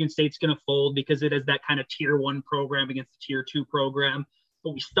 and Michigan State's going to fold because it is that kind of tier 1 program against the tier 2 program.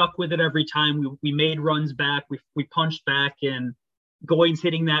 But we stuck with it every time. We made runs back. We punched back, and Goins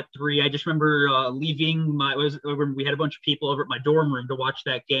hitting that 3. I just remember leaving we had a bunch of people over at my dorm room to watch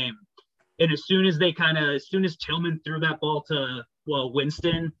that game. And as soon as Tillman threw that ball to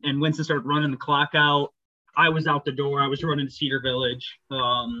Winston, and Winston started running the clock out, I was out the door. I was running to Cedar Village.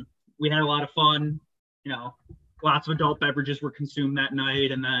 We had a lot of fun. Lots of adult beverages were consumed that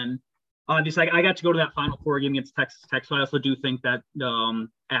night, and then obviously I got to go to that Final Four game against Texas Tech. So I also do think that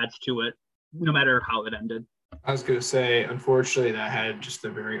adds to it, no matter how it ended. I was going to say, unfortunately, that had just a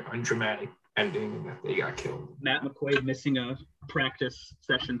very undramatic ending that they got killed. Matt McQuaid missing a practice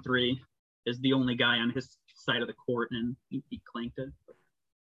session 3 is the only guy on his side of the court, and he clanked it.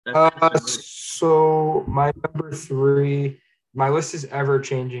 So my number 3, my list is ever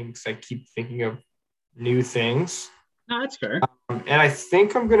changing because I keep thinking of new things. No, that's fair. And I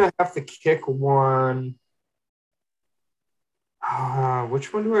think I'm going to have to kick one.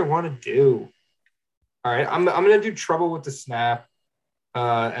 Which one do I want to do? All right, I'm going to do Trouble with the Snap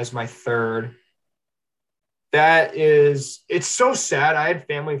as my 3rd. It's so sad. I had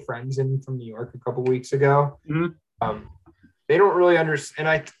family friends in from New York a couple weeks ago. Mm-hmm. They don't really understand.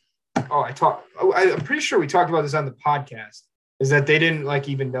 I'm pretty sure we talked about this on the podcast, is that they didn't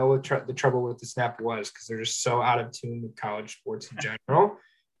even know what the Trouble with the Snap was, because they're just so out of tune with college sports in general,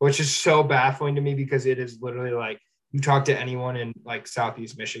 which is so baffling to me, because it is literally you talk to anyone in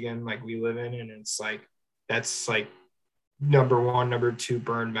Southeast Michigan, we live in, and it's that's number 1, number 2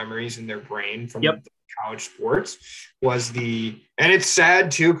 burned memories in their brain from college sports and it's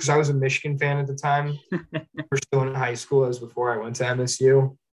sad too, because I was a Michigan fan at the time. We're still in high school. It was before I went to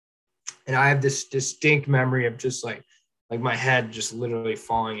MSU, and I have this distinct memory of just my head just literally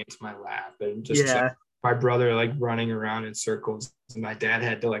falling into my lap, and just my brother running around in circles, and my dad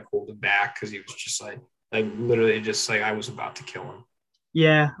had to hold him back because he was just literally just I was about to kill him.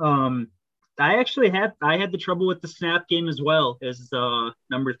 Yeah. I actually had the Trouble with the Snap game as well as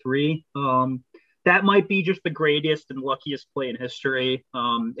number 3. That might be just the greatest and luckiest play in history.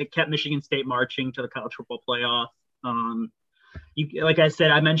 It kept Michigan State marching to the college football playoff. Like I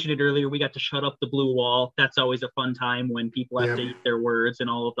said, I mentioned it earlier, we got to shut up the blue wall. That's always a fun time when people have to eat their words, and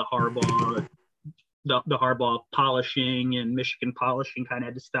all of the Harbaugh polishing and Michigan polishing kind of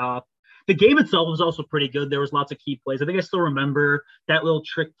had to stop. The game itself was also pretty good. There was lots of key plays. I think I still remember that little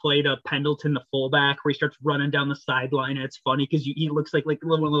trick play to Pendleton, the fullback, where he starts running down the sideline. And it's funny because he looks like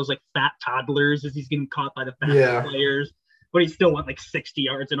one of those fat toddlers as he's getting caught by the fast players. But he still went 60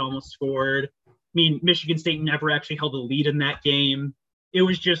 yards and almost scored. I mean, Michigan State never actually held a lead in that game. It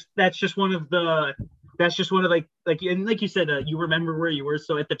was that's just one of the and like you said, you remember where you were.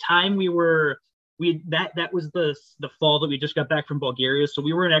 So at the time that was the fall that we just got back from Bulgaria. So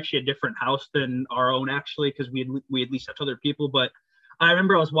we were in actually a different house than our own, actually, because we at least had other people. But I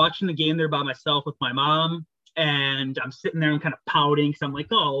remember I was watching the game there by myself with my mom, and I'm sitting there and kind of pouting because I'm like,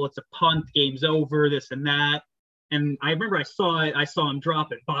 oh, it's a punt, game's over, this and that. And I remember I saw him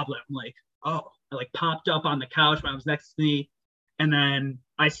drop it, bobble it. I'm like, oh, I popped up on the couch when I was next to me. And then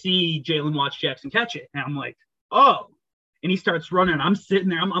I see Jalen Watts Jackson catch it. And I'm like, oh. And he starts running. I'm sitting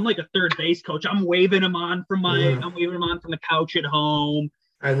there. I'm like a third base coach. I'm waving him on from the couch at home.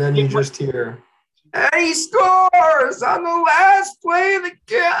 And then you just hear, and he scores on the last play of the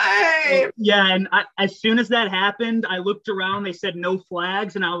game. Yeah, and as soon as that happened, I looked around. They said no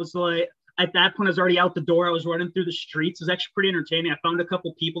flags, and I was like, at that point, I was already out the door. I was running through the streets. It was actually pretty entertaining. I found a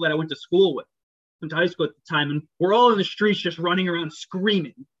couple people that I went to school with, went to high school at the time, and we're all in the streets just running around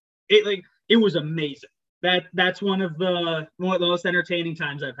screaming. It was amazing. That's one of the most entertaining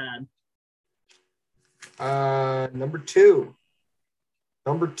times I've had. Number two,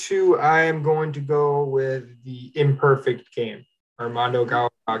 I am going to go with the imperfect game, Armando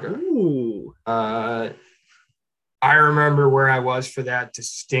Galarraga. Ooh. I remember where I was for that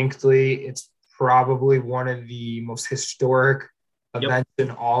distinctly. It's probably one of the most historic events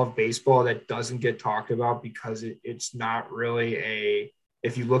in all of baseball that doesn't get talked about, because it's not really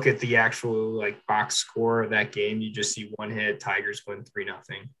if you look at the actual box score of that game, you just see one hit, Tigers win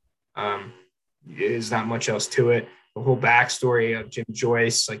 3-0. There's not much else to it. The whole backstory of Jim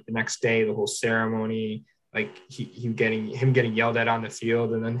Joyce, the next day, the whole ceremony, him getting yelled at on the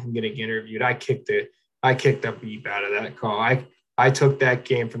field, and then him getting interviewed. I kicked the beep out of that call. I took that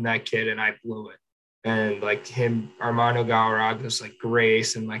game from that kid and I blew it. And Armando Galarraga's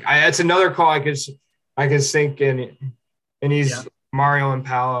grace, and that's another call I could sink in. And he's Mario and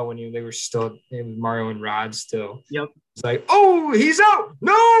Paolo when they were still Mario and Rod still. Yep. It's like, oh, he's out.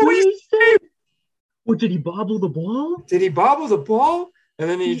 No, he's safe. What, did he bobble the ball? Did he bobble the ball? And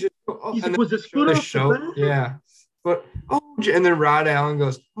then he just was his foot off the bat? Yeah. But and then Rod Allen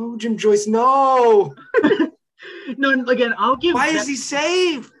goes, oh, Jim Joyce, no. No, again, I'll give. Why is he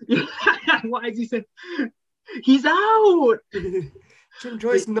safe? Why is he safe? He's out. Jim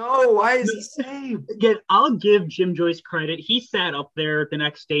Joyce, no. Why is he safe? Again, I'll give Jim Joyce credit. He sat up there the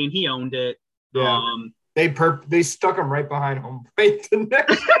next day and he owned it. Yeah. They stuck him right behind home plate the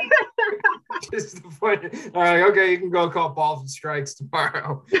next. Just the point. Okay, you can go call balls and strikes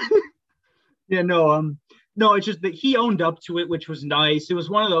tomorrow. Yeah, no, it's just that he owned up to it, which was nice. It was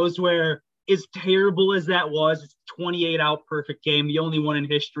one of those where, as terrible as that was, it's a 28-out perfect game, the only one in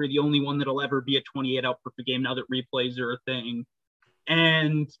history, the only one that'll ever be a 28-out perfect game now that replays are a thing.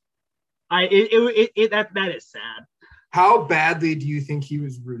 And that is sad. How badly do you think he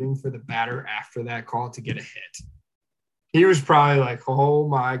was rooting for the batter after that call to get a hit? He was probably like, oh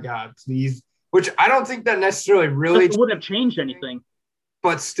my God, please. Which I don't think that necessarily really wouldn't have changed anything.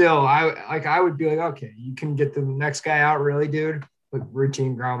 But still, I would be like, okay, you can get the next guy out, really, dude. Like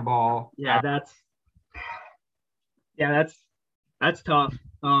routine ground ball. Yeah, that's tough.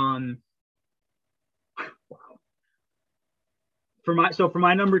 Wow. For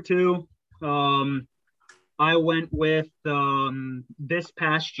my number 2, I went with this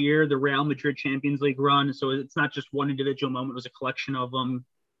past year, the Real Madrid Champions League run. So it's not just one individual moment; it was a collection of them.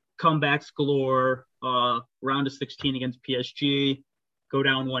 Comebacks galore. Round of 16 against PSG. Go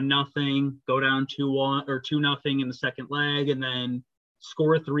down 1-0, go down 2-1 or 2-0 in the second leg, and then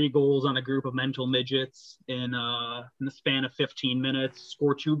score 3 goals on a group of mental midgets in the span of 15 minutes.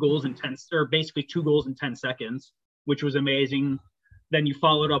 Score 2 goals in 10 seconds, which was amazing. Then you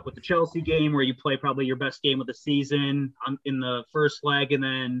followed up with the Chelsea game where you play probably your best game of the season in the first leg, and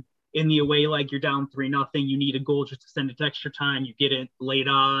then in the away leg you're down 3-0. You need a goal just to send it to extra time. You get it late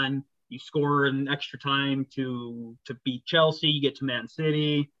on. You score in extra time to beat Chelsea. You get to Man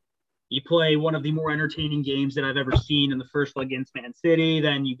City. You play one of the more entertaining games that I've ever seen in the first leg against Man City.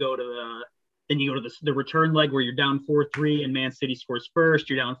 Then you go to the return leg where you're down 4-3 and Man City scores first.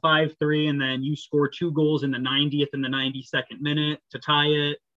 You're down 5-3, and then you score 2 goals in the 90th and the 92nd minute to tie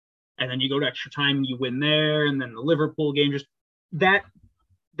it. And then you go to extra time and you win there. And then the Liverpool game, just that.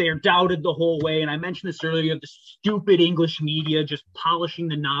 They're doubted the whole way. And I mentioned this earlier, you have the stupid English media just polishing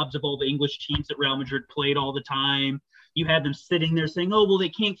the knobs of all the English teams that Real Madrid played all the time. You had them sitting there saying, oh, well, they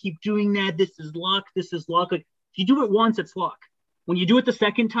can't keep doing that. This is luck. Like, if you do it once, it's luck. When you do it the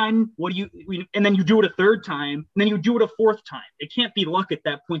second time, and then you do it a third time, and then you do it a fourth time. It can't be luck at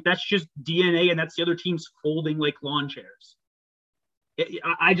that point. That's just DNA, and that's the other teams folding like lawn chairs.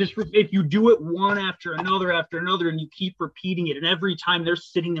 If you do it one after another, and you keep repeating it, and every time they're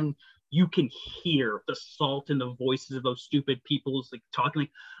sitting and you can hear the salt in the voices of those stupid people like talking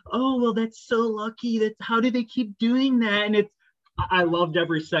like, oh, well, that's so lucky. How do they keep doing that? And I loved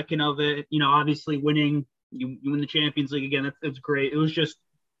every second of it. Obviously winning, you win the Champions League again. It's great. It was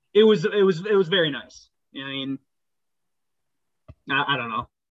very nice. I mean, I don't know.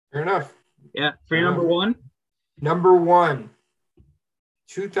 Fair enough. Yeah. For your number 1? Number 1.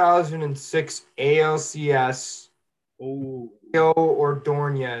 2006 ALCS. Leo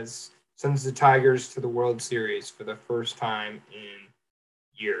Ordonez sends the Tigers to the World Series for the first time in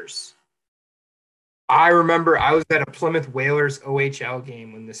years. I remember I was at a Plymouth Whalers OHL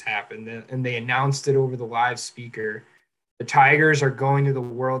game when this happened, and they announced it over the live speaker. The Tigers are going to the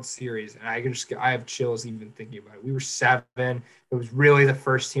World Series, and I have chills even thinking about it. We were 7. It was really the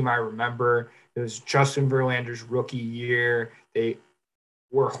first team I remember. It was Justin Verlander's rookie year. They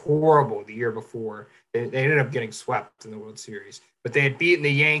were horrible the year before. They ended up getting swept in the World Series. But they had beaten the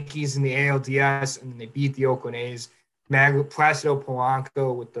Yankees in the ALDS, and then they beat the Oakland A's. Placido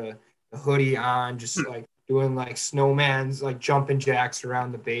Polanco with the hoodie on, just like doing like snowman's, like jumping jacks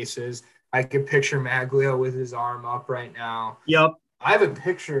around the bases. I could picture Maglio with his arm up right now. Yep. I have a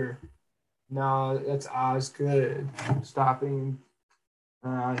picture. No, that's Osgood stopping.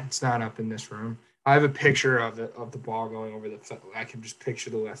 It's not up in this room. I have a picture of the ball going over the fence. I can just picture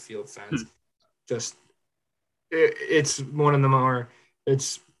the left field fence. It's one of the more.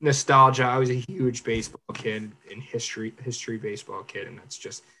 It's nostalgia. I was a huge baseball kid and history baseball kid, and that's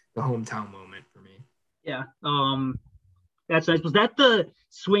just the hometown moment for me. Yeah. That's nice. Was that the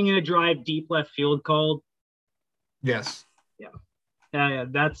swing and a drive deep left field called? Yes. Yeah.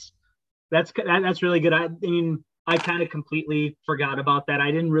 That's really good. I mean, I kind of completely forgot about that.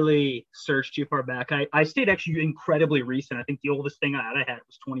 I didn't really search too far back. I stayed actually incredibly recent. I think the oldest thing I had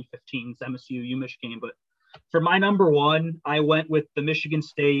was 2015's MSU UMich game, but for my number one, I went with the Michigan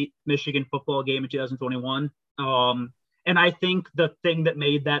State-Michigan football game in 2021. And I think the thing that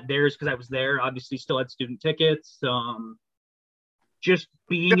made that there is because I was there, obviously still had student tickets. Just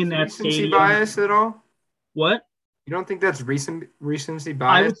being in that recency stadium. bias at all? What? You don't think that's recency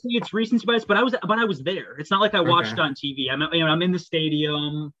bias? I would say it's recency bias, but I was there. It's not like I watched on TV. I'm in the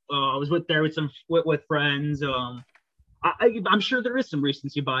stadium. I was there with friends. I'm sure there is some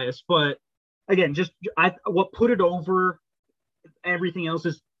recency bias, but again, what put it over everything else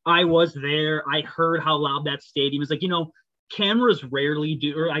is I was there. I heard how loud that stadium is. Like, cameras rarely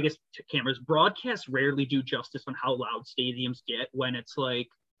do, or I guess broadcasts rarely do justice on how loud stadiums get when it's like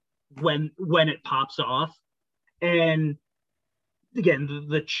when it pops off. And again,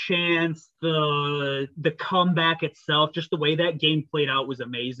 the chance, the comeback itself, just the way that game played out was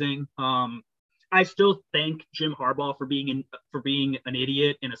amazing. I still thank Jim Harbaugh for being an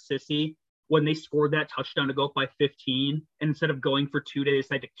idiot and a sissy when they scored that touchdown to go up by 15, and instead of going for 2, they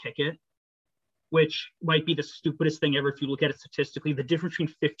decided to kick it, which might be the stupidest thing ever if you look at it statistically. The difference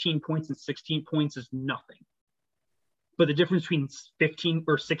between 15 points and 16 points is nothing. But the difference between 15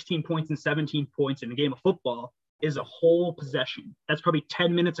 or 16 points and 17 points in a game of football is a whole possession. That's probably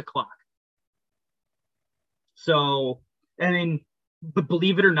 10 minutes of clock. So, but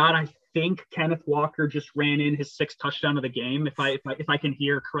believe it or not, I think Kenneth Walker just ran in his 6th touchdown of the game. If I can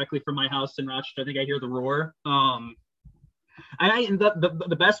hear correctly from my house in Rochester, I think I hear the roar. And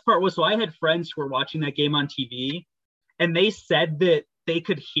the best part was, so I had friends who were watching that game on TV, and they said that they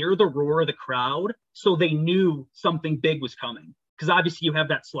could hear the roar of the crowd, so they knew something big was coming. Because obviously you have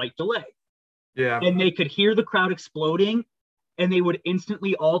that slight delay. Yeah. And they could hear the crowd exploding, and they would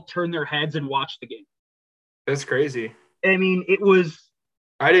instantly all turn their heads and watch the game. That's crazy. It was.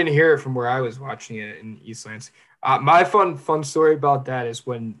 I didn't hear it from where I was watching it in East Lansing. My fun story about that is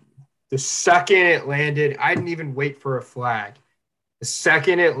when the second it landed, I didn't even wait for a flag. The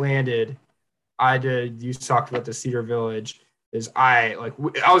second it landed, you talked about the Cedar Village, I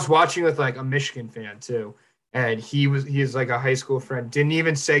was watching with like a Michigan fan too. And he is like a high school friend, didn't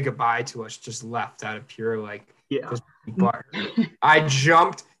even say goodbye to us, just left out of pure just I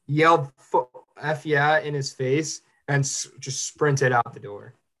jumped, yelled F yeah in his face, and just sprinted out the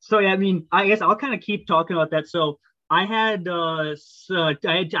door. So yeah, I guess I'll kind of keep talking about that. So I had I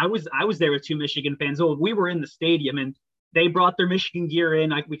was there with 2 Michigan fans. Oh, we were in the stadium, and they brought their Michigan gear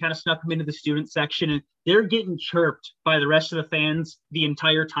in. We kind of snuck them into the student section, and they're getting chirped by the rest of the fans the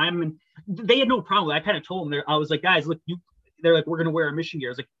entire time. And they had no problem. I kind of told them, I was like, guys, look, they're like, we're going to wear our Michigan gear.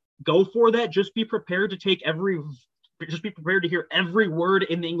 I was like, go for that. Just be prepared to hear every word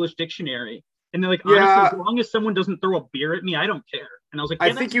in the English dictionary. And they're like, honestly, as long as someone doesn't throw a beer at me, I don't care. And I was like,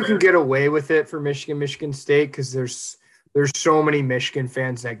 I think you can get away with it for Michigan State because there's so many Michigan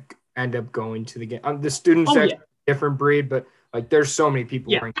fans that end up going to the game. The student section, different breed, but there's so many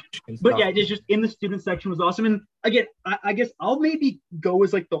people wearing Michigan stuff. But yeah, it's just in the student section was awesome. And again, I guess I'll maybe go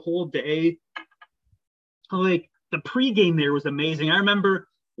as the whole day. The pregame there was amazing. I remember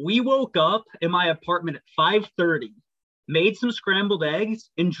we woke up in my apartment at 5:30. Made some scrambled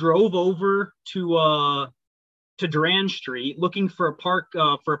eggs and drove over to Duran Street looking for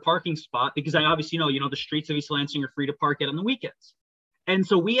a parking spot because I obviously know the streets of East Lansing are free to park at on the weekends. And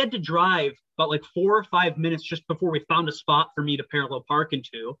so we had to drive about 4 or 5 minutes just before we found a spot for me to parallel park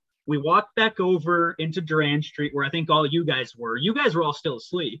into. We walked back over into Duran Street where I think all you guys were. You guys were all still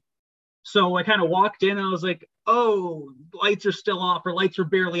asleep. So I kind of walked in and I was like, oh, lights are still off or lights are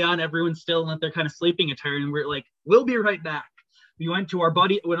barely on. Everyone's still in they're kind of sleeping attire. And we're like, we'll be right back. We went to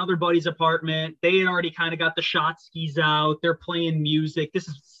another buddy's apartment. They had already kind of got the shot skis out. They're playing music. This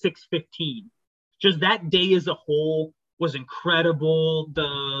is 6:15. Just that day as a whole was incredible.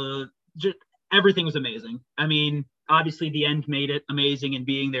 Just everything was amazing. Obviously the end made it amazing and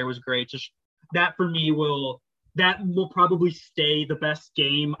being there was great. Just that for me will probably stay the best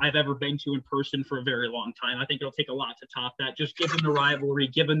game I've ever been to in person for a very long time. I think it'll take a lot to top that, just given the rivalry,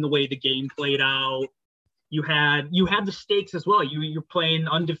 given the way the game played out. You had the stakes as well. You're playing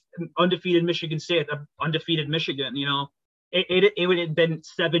undefeated Michigan State, undefeated Michigan. It would have been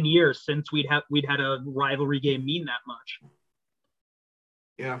 7 years since we'd had a rivalry game mean that much.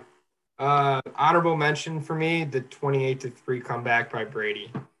 Yeah. Honorable mention for me, the 28-3 comeback by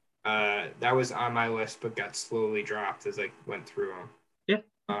Brady. That was on my list, but got slowly dropped as I went through them.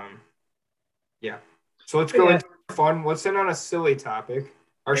 Yeah. Yeah. So let's go into fun. Let's end on a silly topic.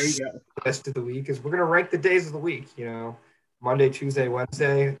 Our best of the week is we're going to rank the days of the week. Monday, Tuesday,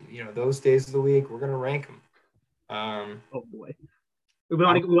 Wednesday. Those days of the week, we're going to rank them. Oh boy. We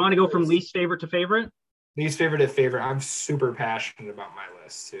want to go from least favorite to favorite. Least favorite to favorite. I'm super passionate about my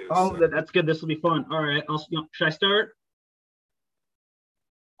list too. Oh, So, that's good. This will be fun. All right. Should I start?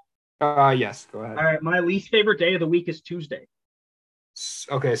 yes, go All ahead. right. My least favorite day of the week is Tuesday.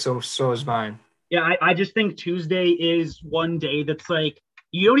 Okay, so is mine. Yeah, I just think Tuesday is one day that's like,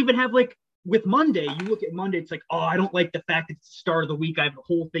 you don't even have like, with Monday, you look at Monday, it's like, oh, I don't like the fact that it's the start of the week. I have the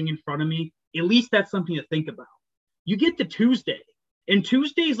whole thing in front of me. At least that's something to think about. You get to Tuesday, and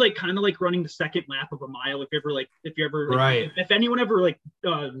Tuesday is like kind of like running the second lap of a mile. If you ever like, Right. if anyone ever like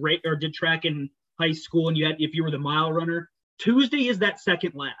rate or did track in high school, and if you were the mile runner, Tuesday is that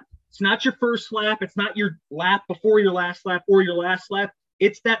second lap. It's not your first lap. It's not your lap before your last lap or your last lap.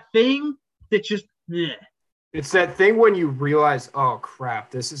 It's that thing that just, bleh. It's that thing when you realize, oh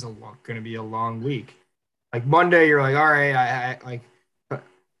crap, this is going to be a long week. Like Monday, you're like, all right, I like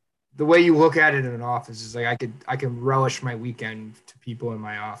the way you look at it in an office is like I can relish my weekend to people in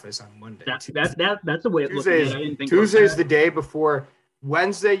my office on Monday. That's a way of looking at it. I didn't think about Tuesday's that. the day before.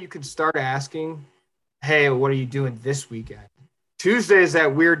 Wednesday, you can start asking, hey, what are you doing this weekend? Tuesday is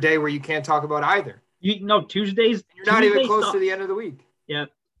that weird day where you can't talk about either. Tuesdays. You're not even Tuesday close sucks. to the end of the week. Yeah.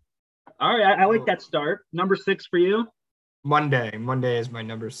 All right. I like that start. Number 6 for you. Monday is my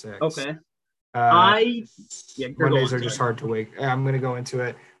number 6. Okay. Uh, You're Mondays going. are just hard to wake. I'm going to go into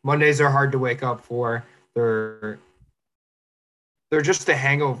it. Mondays are hard to wake up for. They're just the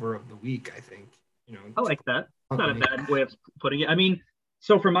hangover of the week, I think. I like that. It's not a bad way of putting it. I mean,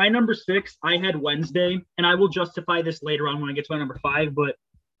 so for my number 6, I had Wednesday, and I will justify this later on when I get to my number 5. But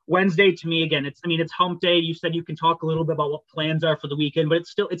Wednesday to me, again, it's hump day. You said you can talk a little bit about what plans are for the weekend, but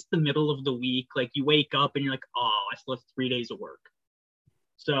it's the middle of the week. Like you wake up and you're like, oh, I still have 3 days of work.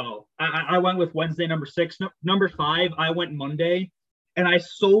 So I went with Wednesday number 6. Number 5, I went Monday, and I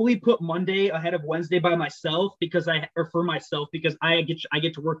solely put Monday ahead of Wednesday by myself because I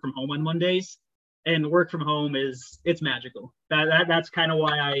get to work from home on Mondays, and work from home it's magical. That's kind of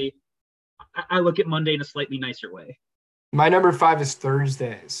why I look at Monday in a slightly nicer way. My number 5 is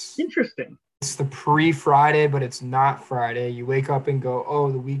Thursdays. Interesting. It's the pre-Friday, but it's not Friday. You wake up and go,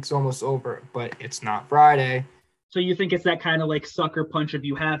 oh, the week's almost over, but it's not Friday. So you think it's that kind of like sucker punch of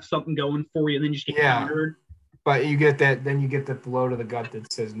you have something going for you and then you just get countered? But you get that, then you get the blow to the gut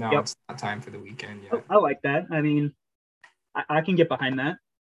that says, no, Yep. It's not time for the weekend yet. I like that. I mean, I can get behind that.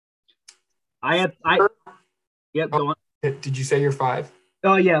 Go on. Did you say your 5?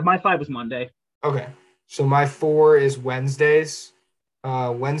 Oh yeah, my 5 was Monday. Okay. So my 4 is Wednesdays.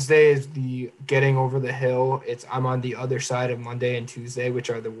 Wednesday is the getting over the hill. I'm on the other side of Monday and Tuesday, which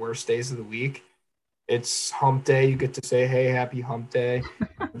are the worst days of the week. It's hump day. You get to say, hey, happy hump day.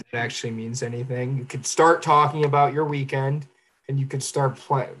 That actually means anything. You could start talking about your weekend, and you could start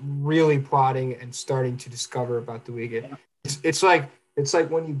really plotting and starting to discover about the weekend. Yeah. It's like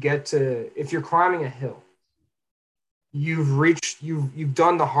when you get to, if you're climbing a hill, you've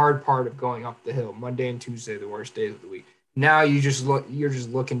done the hard part of going up the hill. Monday and Tuesday, the worst days of the week. Now you're just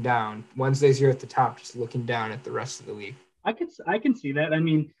looking down. Wednesdays you're at the top, just looking down at the rest of the week. I can see that. I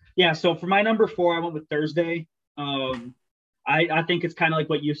mean, yeah. So for my number 4, I went with Thursday. I think it's kind of like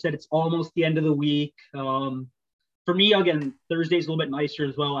what you said. It's almost the end of the week. For me, again, Thursday's a little bit nicer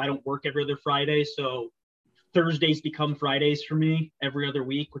as well. I don't work every other Friday, so Thursdays become Fridays for me every other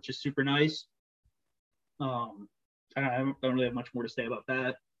week, which is super nice. I don't really have much more to say about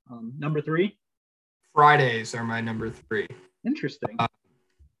that. Number 3. Fridays are my number 3. Interesting.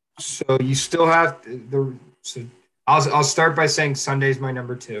 So you still have so I'll start by saying Sunday's my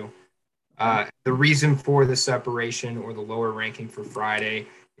number 2. The reason for the separation or the lower ranking for Friday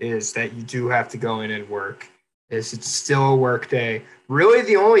is that you do have to go in and work. It's still a work day. Really,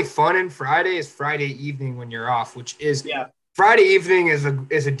 the only fun in Friday is Friday evening when you're off, which is Friday evening is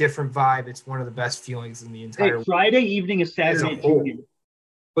a different vibe. It's one of the best feelings in the entire week. Friday evening is Saturday evening.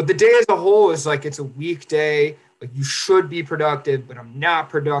 But the day as a whole is like it's a weekday. Like you should be productive, but I'm not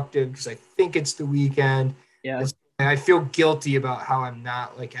productive because I think it's the weekend. Yeah. And I feel guilty about how I'm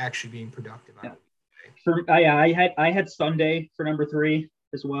not like actually being productive. I had Sunday for number 3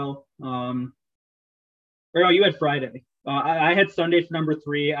 as well. Or no, you had Friday. I had Sunday for number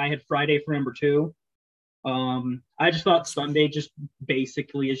 3. I had Friday for number 2. I just thought Sunday just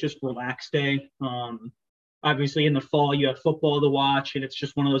basically is just relax day. Obviously in the fall you have football to watch, and it's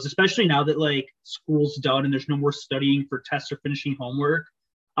just one of those, especially now that like school's done and there's no more studying for tests or finishing homework.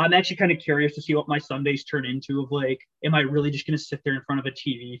 I'm actually kind of curious to see what my Sundays turn into of like, am I really just going to sit there in front of a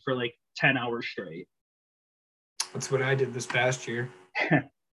TV for like 10 hours straight? That's what I did this past year.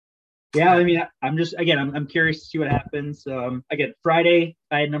 Yeah, I mean, I'm curious to see what happens. Again, Friday,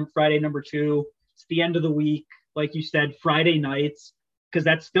 I had Friday number 2. It's the end of the week. Like you said, Friday nights. because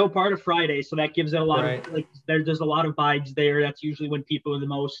that's still part of Friday. So that gives it a lot Right. of, like, there's a lot of vibes there. That's usually when people are the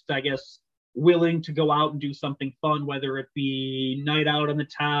most, I guess, willing to go out and do something fun, whether it be night out on the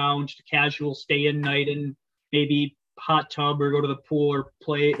town, just a casual stay in night and maybe hot tub or go to the pool or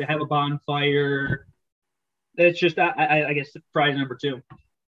play, have a bonfire. It's just, I guess, Friday number 2.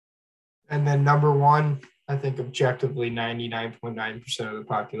 And then number 1, I think objectively 99.9% of the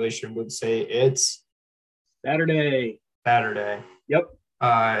population would say it's Saturday. Yep.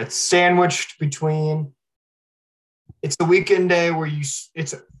 It's sandwiched between, it's the weekend day where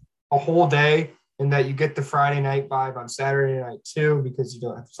it's a whole day, and that you get the Friday night vibe on Saturday night too, because you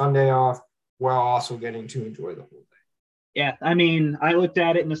don't have Sunday off, while also getting to enjoy the whole day. Yeah, I mean, I looked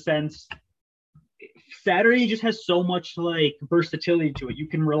at it in the sense, Saturday just has so much like versatility to it. You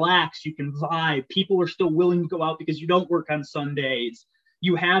can relax, you can vibe. People are still willing to go out because you don't work on Sundays.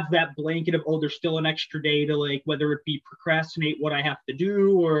 You have that blanket of, oh, there's still an extra day to, like, whether it be procrastinate what I have to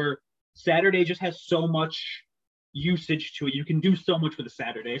do, or Saturday just has so much usage to it. You can do so much with a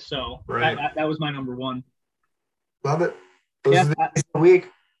Saturday. So right. that was my number 1. Love it. Those are the days of the week.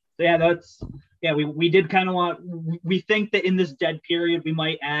 Yeah, we did kind of we think that in this dead period we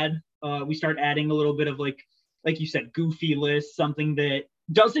might we start adding a little bit of like you said, goofy lists, something that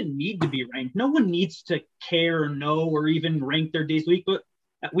doesn't need to be ranked. No one needs to care or know or even rank their days a week, but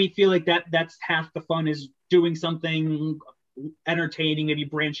we feel like that's half the fun, is doing something entertaining, maybe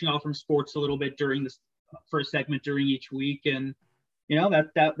branching off from sports a little bit during this first segment during each week. And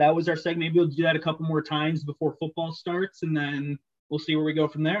that was our segment. Maybe we'll do that a couple more times before football starts, and then we'll see where we go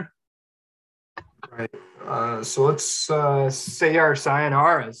from there. Right. So let's say our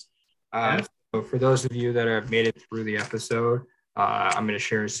sayonara's. So for those of you that have made it through the episode, I'm going to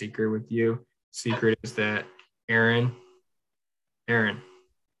share a secret with you. Secret is that Aaron,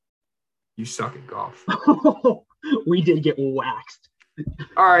 you suck at golf. We did get waxed.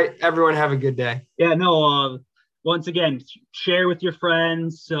 All right, everyone have a good day. Yeah, no, once again, share with your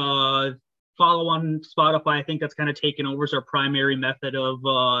friends, follow on Spotify. I think that's kind of taken over as our primary method of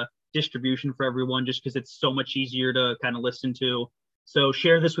distribution for everyone, just because it's so much easier to kind of listen to. So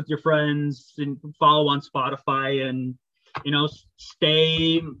share this with your friends and follow on Spotify, and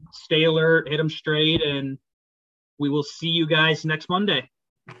stay alert, hit them straight, and we will see you guys next Monday.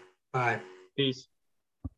 Bye. Peace.